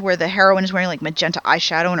rippers, where the heroine is wearing like magenta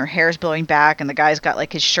eyeshadow and her hair is blowing back, and the guy's got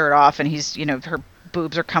like his shirt off, and he's her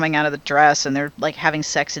boobs are coming out of the dress, and they're like having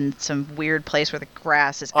sex in some weird place where the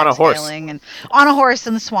grass is On a horse. exhaling, and on a horse,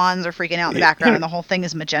 and the swans are freaking out in the background, and the whole thing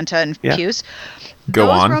is magenta and puce. Go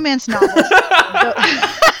Those on. romance novels.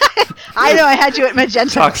 I know I had you at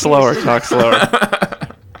magenta. talk slower. Talk slower.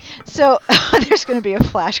 So there's going to be a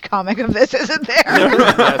Flash comic of this, isn't there?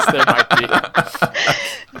 Yes, there might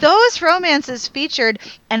be. Those romances featured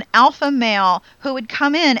an alpha male who would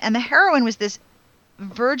come in, and the heroine was this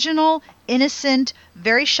virginal, innocent,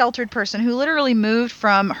 very sheltered person who literally moved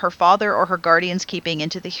from her father or her guardian's keeping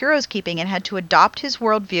into the hero's keeping and had to adopt his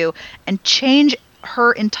worldview and change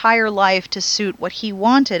her entire life to suit what he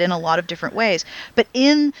wanted in a lot of different ways. But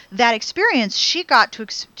in that experience, she got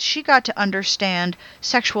to understand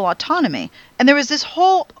sexual autonomy. And there was the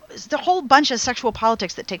whole bunch of sexual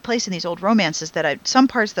politics that take place in these old romances some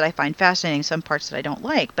parts that I find fascinating, some parts that I don't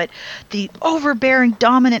like. But the overbearing,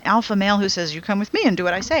 dominant alpha male who says, you come with me and do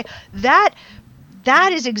what I say, that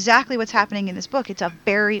is exactly what's happening in this book. It's a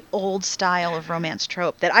very old style of romance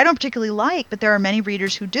trope that I don't particularly like, but there are many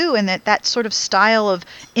readers who do, and that sort of style of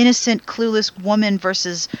innocent, clueless woman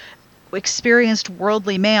versus experienced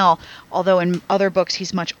worldly male, although in other books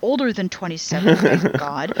he's much older than 27, thank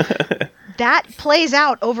God, that plays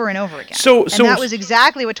out over and over again. So that was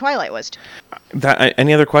exactly what Twilight was.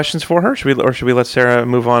 Any other questions for her? Should we let Sarah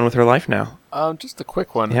move on with her life now? Just a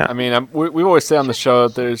quick one. Yeah. I mean, we always say on the show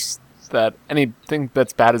that anything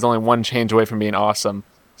that's bad is only one change away from being awesome.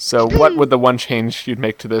 So what would the one change you'd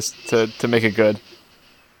make to this to make it good?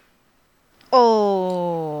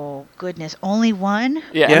 Oh goodness, only one?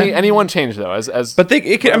 Yeah. Any one change though, as But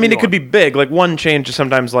it could be big. Like one change is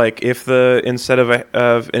sometimes like if instead of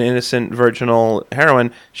an innocent virginal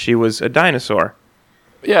heroine, she was a dinosaur.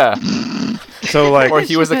 Yeah. So like, Or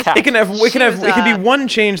he was a cat. It can be one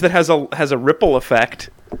change that has a ripple effect.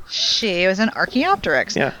 She was an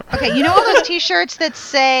Archaeopteryx. Yeah. Okay, you know all those T-shirts that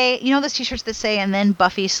say, and then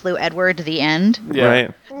Buffy slew Edward, the end? Yeah.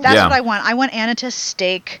 Right. That's Yeah. what I want. I want Anna to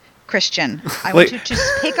stake Christian. I want to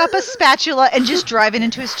just pick up a spatula and just drive it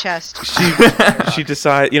into his chest. She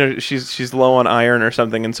decides, she's low on iron or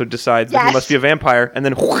something, and so decides that he Yes. must be a vampire, and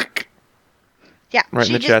then whack. Yeah. Right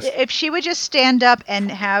in the chest. If she would just stand up and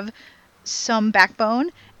have some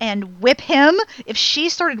backbone and whip him, if she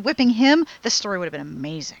started whipping him, the story would have been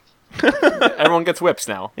amazing. Everyone gets whips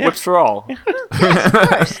now. Yeah. Whips for all. Of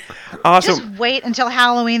course. Awesome. Just wait until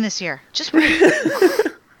Halloween this year. Just wait.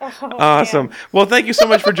 Awesome. Man. Well, thank you so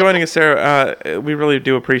much for joining us, Sarah. We really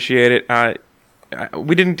do appreciate it.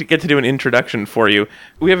 We didn't get to do an introduction for you.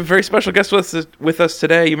 We have a very special guest with us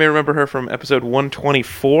today. You may remember her from episode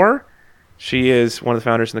 124. She is one of the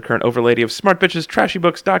founders and the current overlady of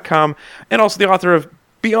smartbitchestrashybooks.com, and also the author of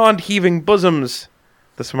Beyond Heaving Bosoms,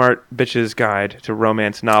 the Smart Bitches Guide to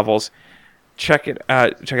Romance Novels. Check it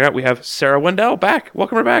out. We have Sarah Wendell back.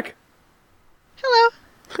 Welcome her back. Hello.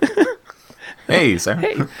 Hey, Sarah.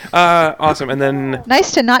 Hey. Awesome. And then,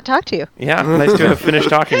 Nice to not talk to you. yeah, nice to have finished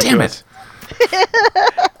talking to us.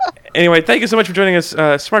 Anyway, thank you so much for joining us.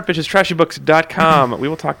 Smartbitchestrashybooks.com. We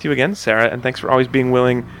will talk to you again, Sarah, and thanks for always being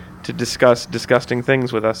willing to discuss disgusting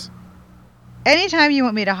things with us. anytime you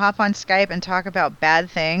want me to hop on Skype and talk about bad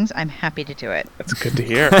things, I'm happy to do it. That's good to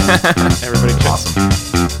hear. Everybody, Awesome.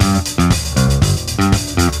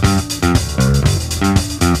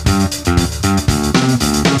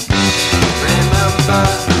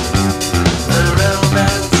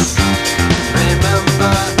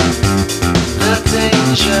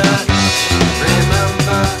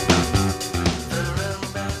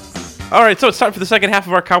 All right, so it's time for the second half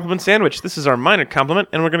of our compliment sandwich. This is our minor compliment,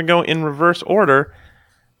 and we're going to go in reverse order,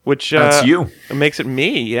 which That's you. Makes it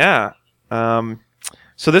me, yeah.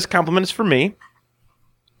 So this compliment is for me,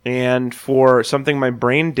 and for something my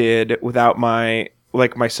brain did without my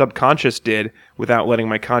subconscious did without letting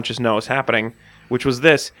my conscious know was happening, which was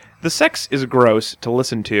this. The sex is gross to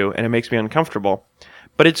listen to, and it makes me uncomfortable.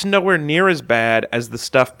 But it's nowhere near as bad as the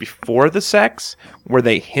stuff before the sex, where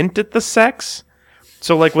they hint at the sex.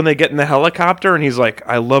 So, like, when they get in the helicopter and he's like,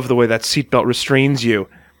 I love the way that seatbelt restrains you.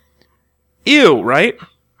 Ew, right?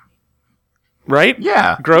 Right?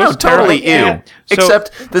 Yeah. Gross, No, totally terrible. ew. Yeah.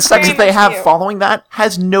 Except the sex Very that they much have ew. following that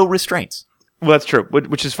has no restraints. Well, that's true,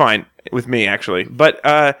 which is fine with me, actually. But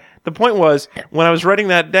the point was, when I was writing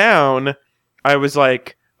that down, I was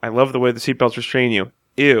like, I love the way the seatbelts restrain you.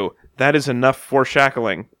 Ew, that is enough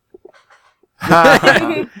foreshadowing.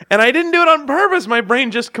 And I didn't do it on purpose. My brain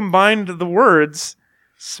just combined the words,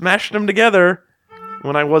 smashed them together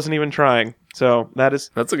when I wasn't even trying. So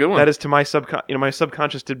that's a good one. That is to my my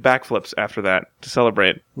subconscious did backflips after that to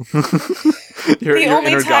celebrate. The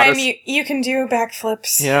only time you can do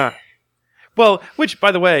backflips. Yeah. Well, which,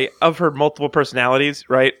 by the way, of her multiple personalities,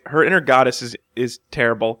 right? Her inner goddess is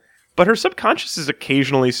terrible, but her subconscious is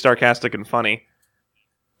occasionally sarcastic and funny.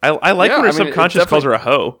 I like when her subconscious calls her a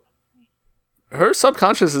hoe. Her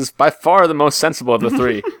subconscious is by far the most sensible of the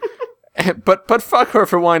three. But fuck her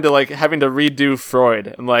for wanting to, like, having to redo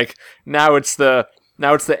Freud, and, like, now it's the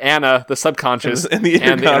Anna, the subconscious, and the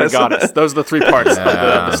inner goddess. Those are the three parts of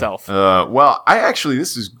the self. Well,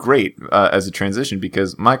 this is great as a transition,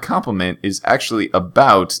 because my compliment is actually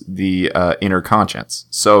about the inner conscience.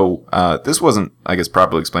 So this wasn't, I guess,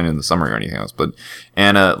 properly explained in the summary or anything else, but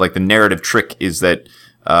Anna, like, the narrative trick is that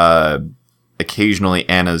occasionally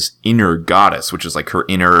Anna's inner goddess, which is like her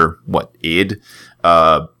inner, id,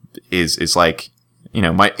 is like, you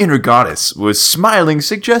know, my inner goddess was smiling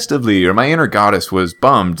suggestively, or my inner goddess was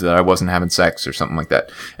bummed that I wasn't having sex, or something like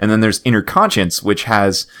that. And then there's inner conscience, which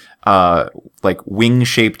has, like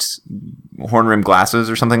wing-shaped horn-rimmed glasses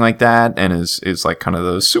or something like that, and is like kind of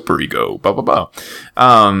the superego, blah, blah, blah.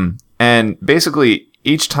 And basically,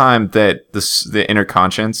 each time that the inner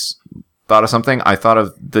conscience thought of something, I thought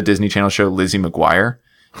of the Disney Channel show Lizzie McGuire,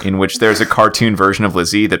 in which there's a cartoon version of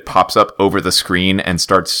Lizzie that pops up over the screen and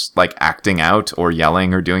starts, like, acting out or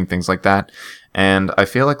yelling or doing things like that. And I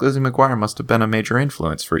feel like Lizzie McGuire must have been a major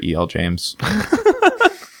influence for E.L. James.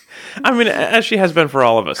 I mean, as she has been for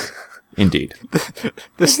all of us. Indeed.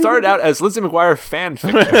 This started out as Lizzie McGuire fan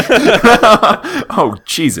fiction. Oh,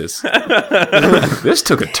 Jesus. This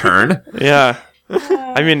took a turn. Yeah.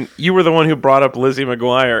 I mean, you were the one who brought up Lizzie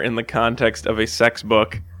McGuire in the context of a sex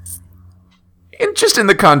book. Just in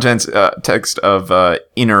the text of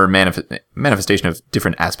inner manifestation of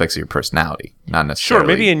different aspects of your personality, not necessarily. Sure,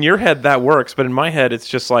 maybe in your head that works, but in my head it's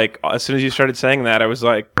just like, as soon as you started saying that, I was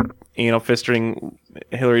like, fisting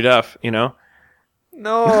Hillary Duff, you know?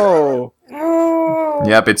 No.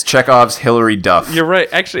 Yep, it's Chekhov's Hillary Duff. You're right.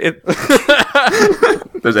 Actually,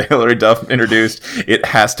 There's a Hillary Duff introduced. It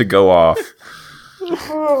has to go off.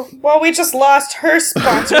 Well, we just lost her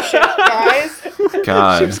sponsorship, guys.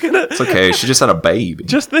 God, it's okay. She just had a baby.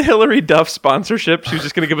 Just the Hillary Duff sponsorship. She was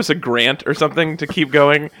just going to give us a grant or something to keep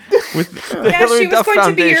going with Yeah, Hillary she was Duff going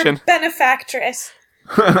Foundation. to be your benefactress.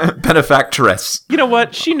 Benefactress. You know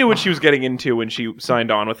what? She knew what she was getting into when she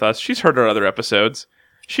signed on with us. She's heard our other episodes.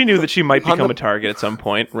 She knew that she might become a target at some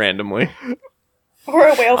point, randomly. Or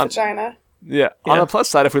a whale vagina. Yeah. On the plus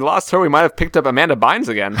side, if we lost her, we might have picked up Amanda Bynes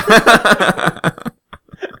again.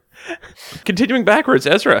 Continuing backwards,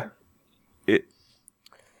 Ezra.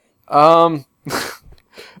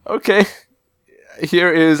 Okay.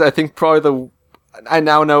 Here is, I think, probably I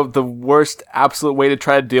now know the worst absolute way to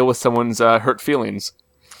try to deal with someone's hurt feelings.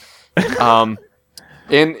 In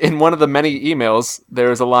one of the many emails,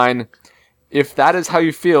 there is a line, "If that is how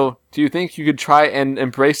you feel, do you think you could try and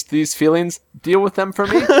embrace these feelings? Deal with them for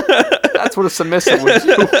me?" That's what a submissive would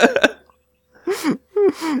do.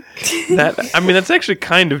 That's actually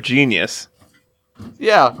kind of genius.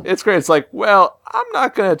 Yeah, it's great. It's like, well, I'm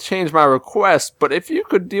not going to change my request, but if you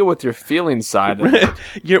could deal with your feelings side.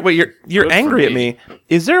 You're angry at me.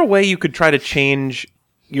 Is there a way you could try to change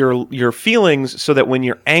your feelings so that when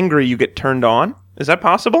you're angry you get turned on? Is that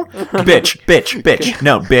possible? Bitch.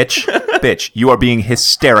 No, bitch. You are being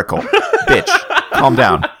hysterical. Bitch. Calm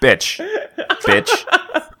down. Bitch.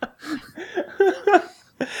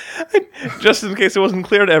 Just in case it wasn't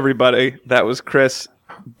clear to everybody, that was Chris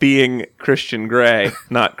being Christian Grey,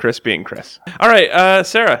 not Chris being Chris. All right,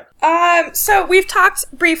 Sarah. So we've talked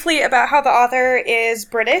briefly about how the author is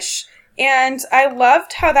British, and I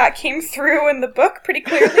loved how that came through in the book pretty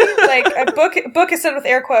clearly. Like, a book is said with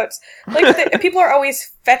air quotes. Like, people are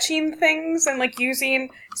always fetching things and, like,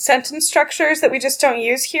 using sentence structures that we just don't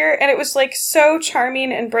use here, and it was, like, so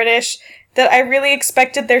charming and British that I really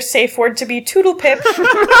expected their safe word to be toodlepip.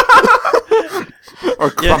 Or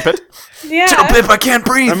crumpet. Yeah. Toodlepip, I can't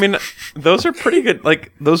breathe. I mean, those are pretty good.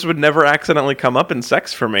 Like, those would never accidentally come up in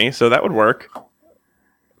sex for me, so that would work.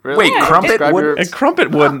 Wait, crumpet would? And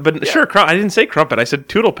crumpet wouldn't, but sure, I didn't say crumpet. I said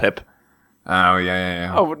toodlepip. Oh,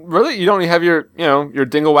 yeah. Oh, really? You don't have your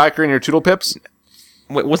dingle whacker and your toodlepips?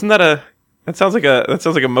 Wait, wasn't that a... That sounds like a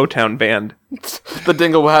Motown band. The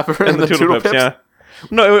dingle whapper and the toodlepips? Yeah.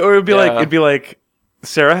 No, it would be like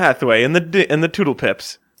Sarah Hathaway and the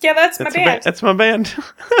Toodlepips. Yeah, that's my band. That's my band.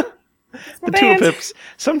 The Toodlepips.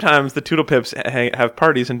 Sometimes the Toodlepips have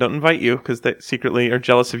parties and don't invite you because they secretly are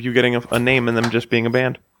jealous of you getting a name and them just being a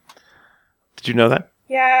band. Did you know that?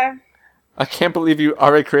 Yeah. I can't believe you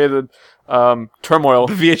already created turmoil.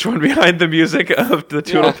 The VH1 behind the music of the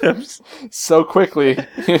Toodlepips. Yeah. So quickly.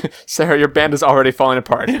 Sarah, your band is already falling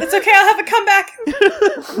apart. It's okay, I'll have a comeback.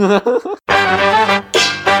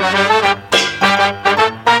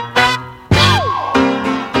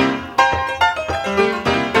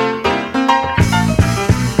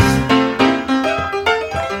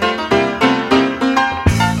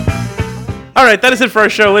 All right, that is it for our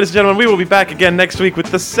show, ladies and gentlemen. We will be back again next week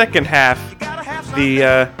with the second half,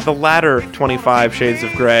 the latter 25 Shades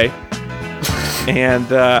of Grey. And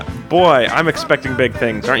boy, I'm expecting big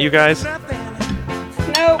things, aren't you guys?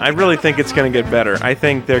 No. I really think it's going to get better. I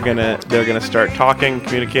think they're gonna start talking,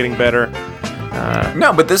 communicating better.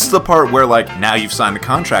 No, but this is the part where, like, now you've signed the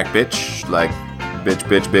contract, bitch. Like,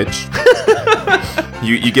 bitch.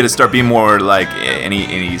 You get to start being more like, and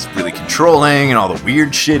he's really controlling, and all the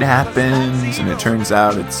weird shit happens, and it turns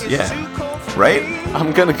out it's right.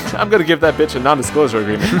 I'm gonna give that bitch a non-disclosure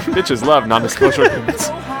agreement. Bitches love non-disclosure agreements.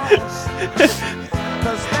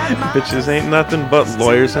 Bitches ain't nothing but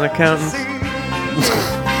lawyers and accountants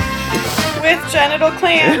with genital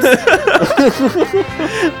clams.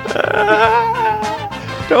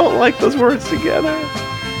 Don't like those words together.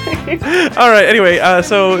 All right, anyway,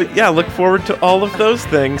 look forward to all of those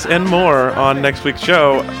things and more on next week's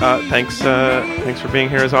show. Thanks for being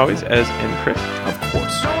here as always, as in Chris. Of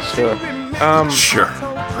course. Sure. Sure.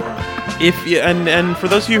 And for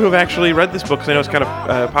those of you who have actually read this book, because I know it's kind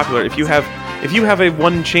of popular, if you have a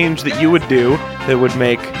one change that you would do that would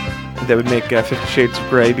make 50 Shades of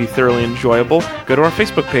Grey be thoroughly enjoyable, go to our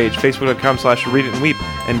Facebook page, facebook.com/readitandweep,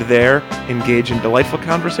 and there engage in delightful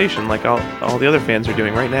conversation like all the other fans are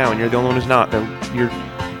doing right now, and you're the only one who's not. You're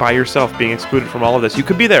by yourself being excluded from all of this. You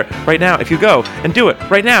could be there right now if you go and do it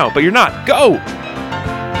right now, but you're not. Go!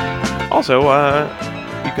 Also,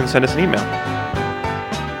 you can send us an email.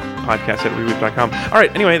 podcast@reweep.com. All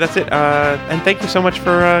right, anyway, that's it. And thank you so much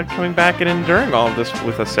for coming back and enduring all of this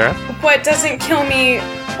with us, Sarah. What doesn't kill me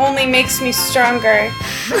only makes me stronger.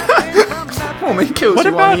 Only kills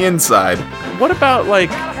you on the inside. What about,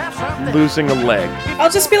 like, losing a leg? I'll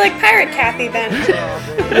just be like Pirate Kathy then.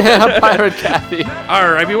 Yeah, Pirate Kathy.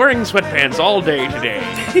 I'll be wearing sweatpants all day today.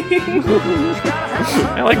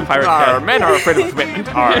 I like Pirate Kathy. Men are afraid of commitment.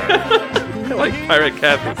 I like Pirate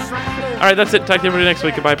Kathy. All right, that's it. Talk to everybody next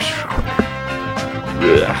week. Goodbye. Gotta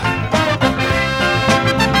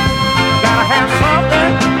have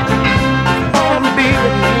something wanna be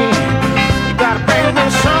with me. You gotta bring me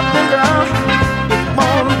something, girl. You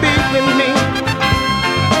wanna be with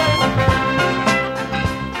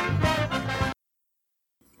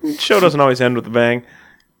me. Show doesn't always end with a bang.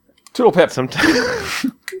 Toodle pip. Sometimes.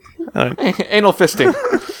 Anal fisting.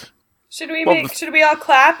 Should we all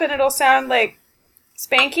clap and it'll sound like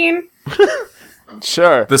spanking?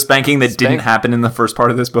 Sure. The spanking that didn't happen in the first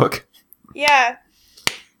part of this book. Yeah.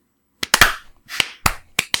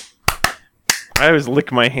 I always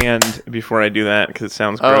lick my hand before I do that because it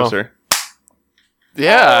sounds grosser.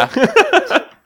 Yeah.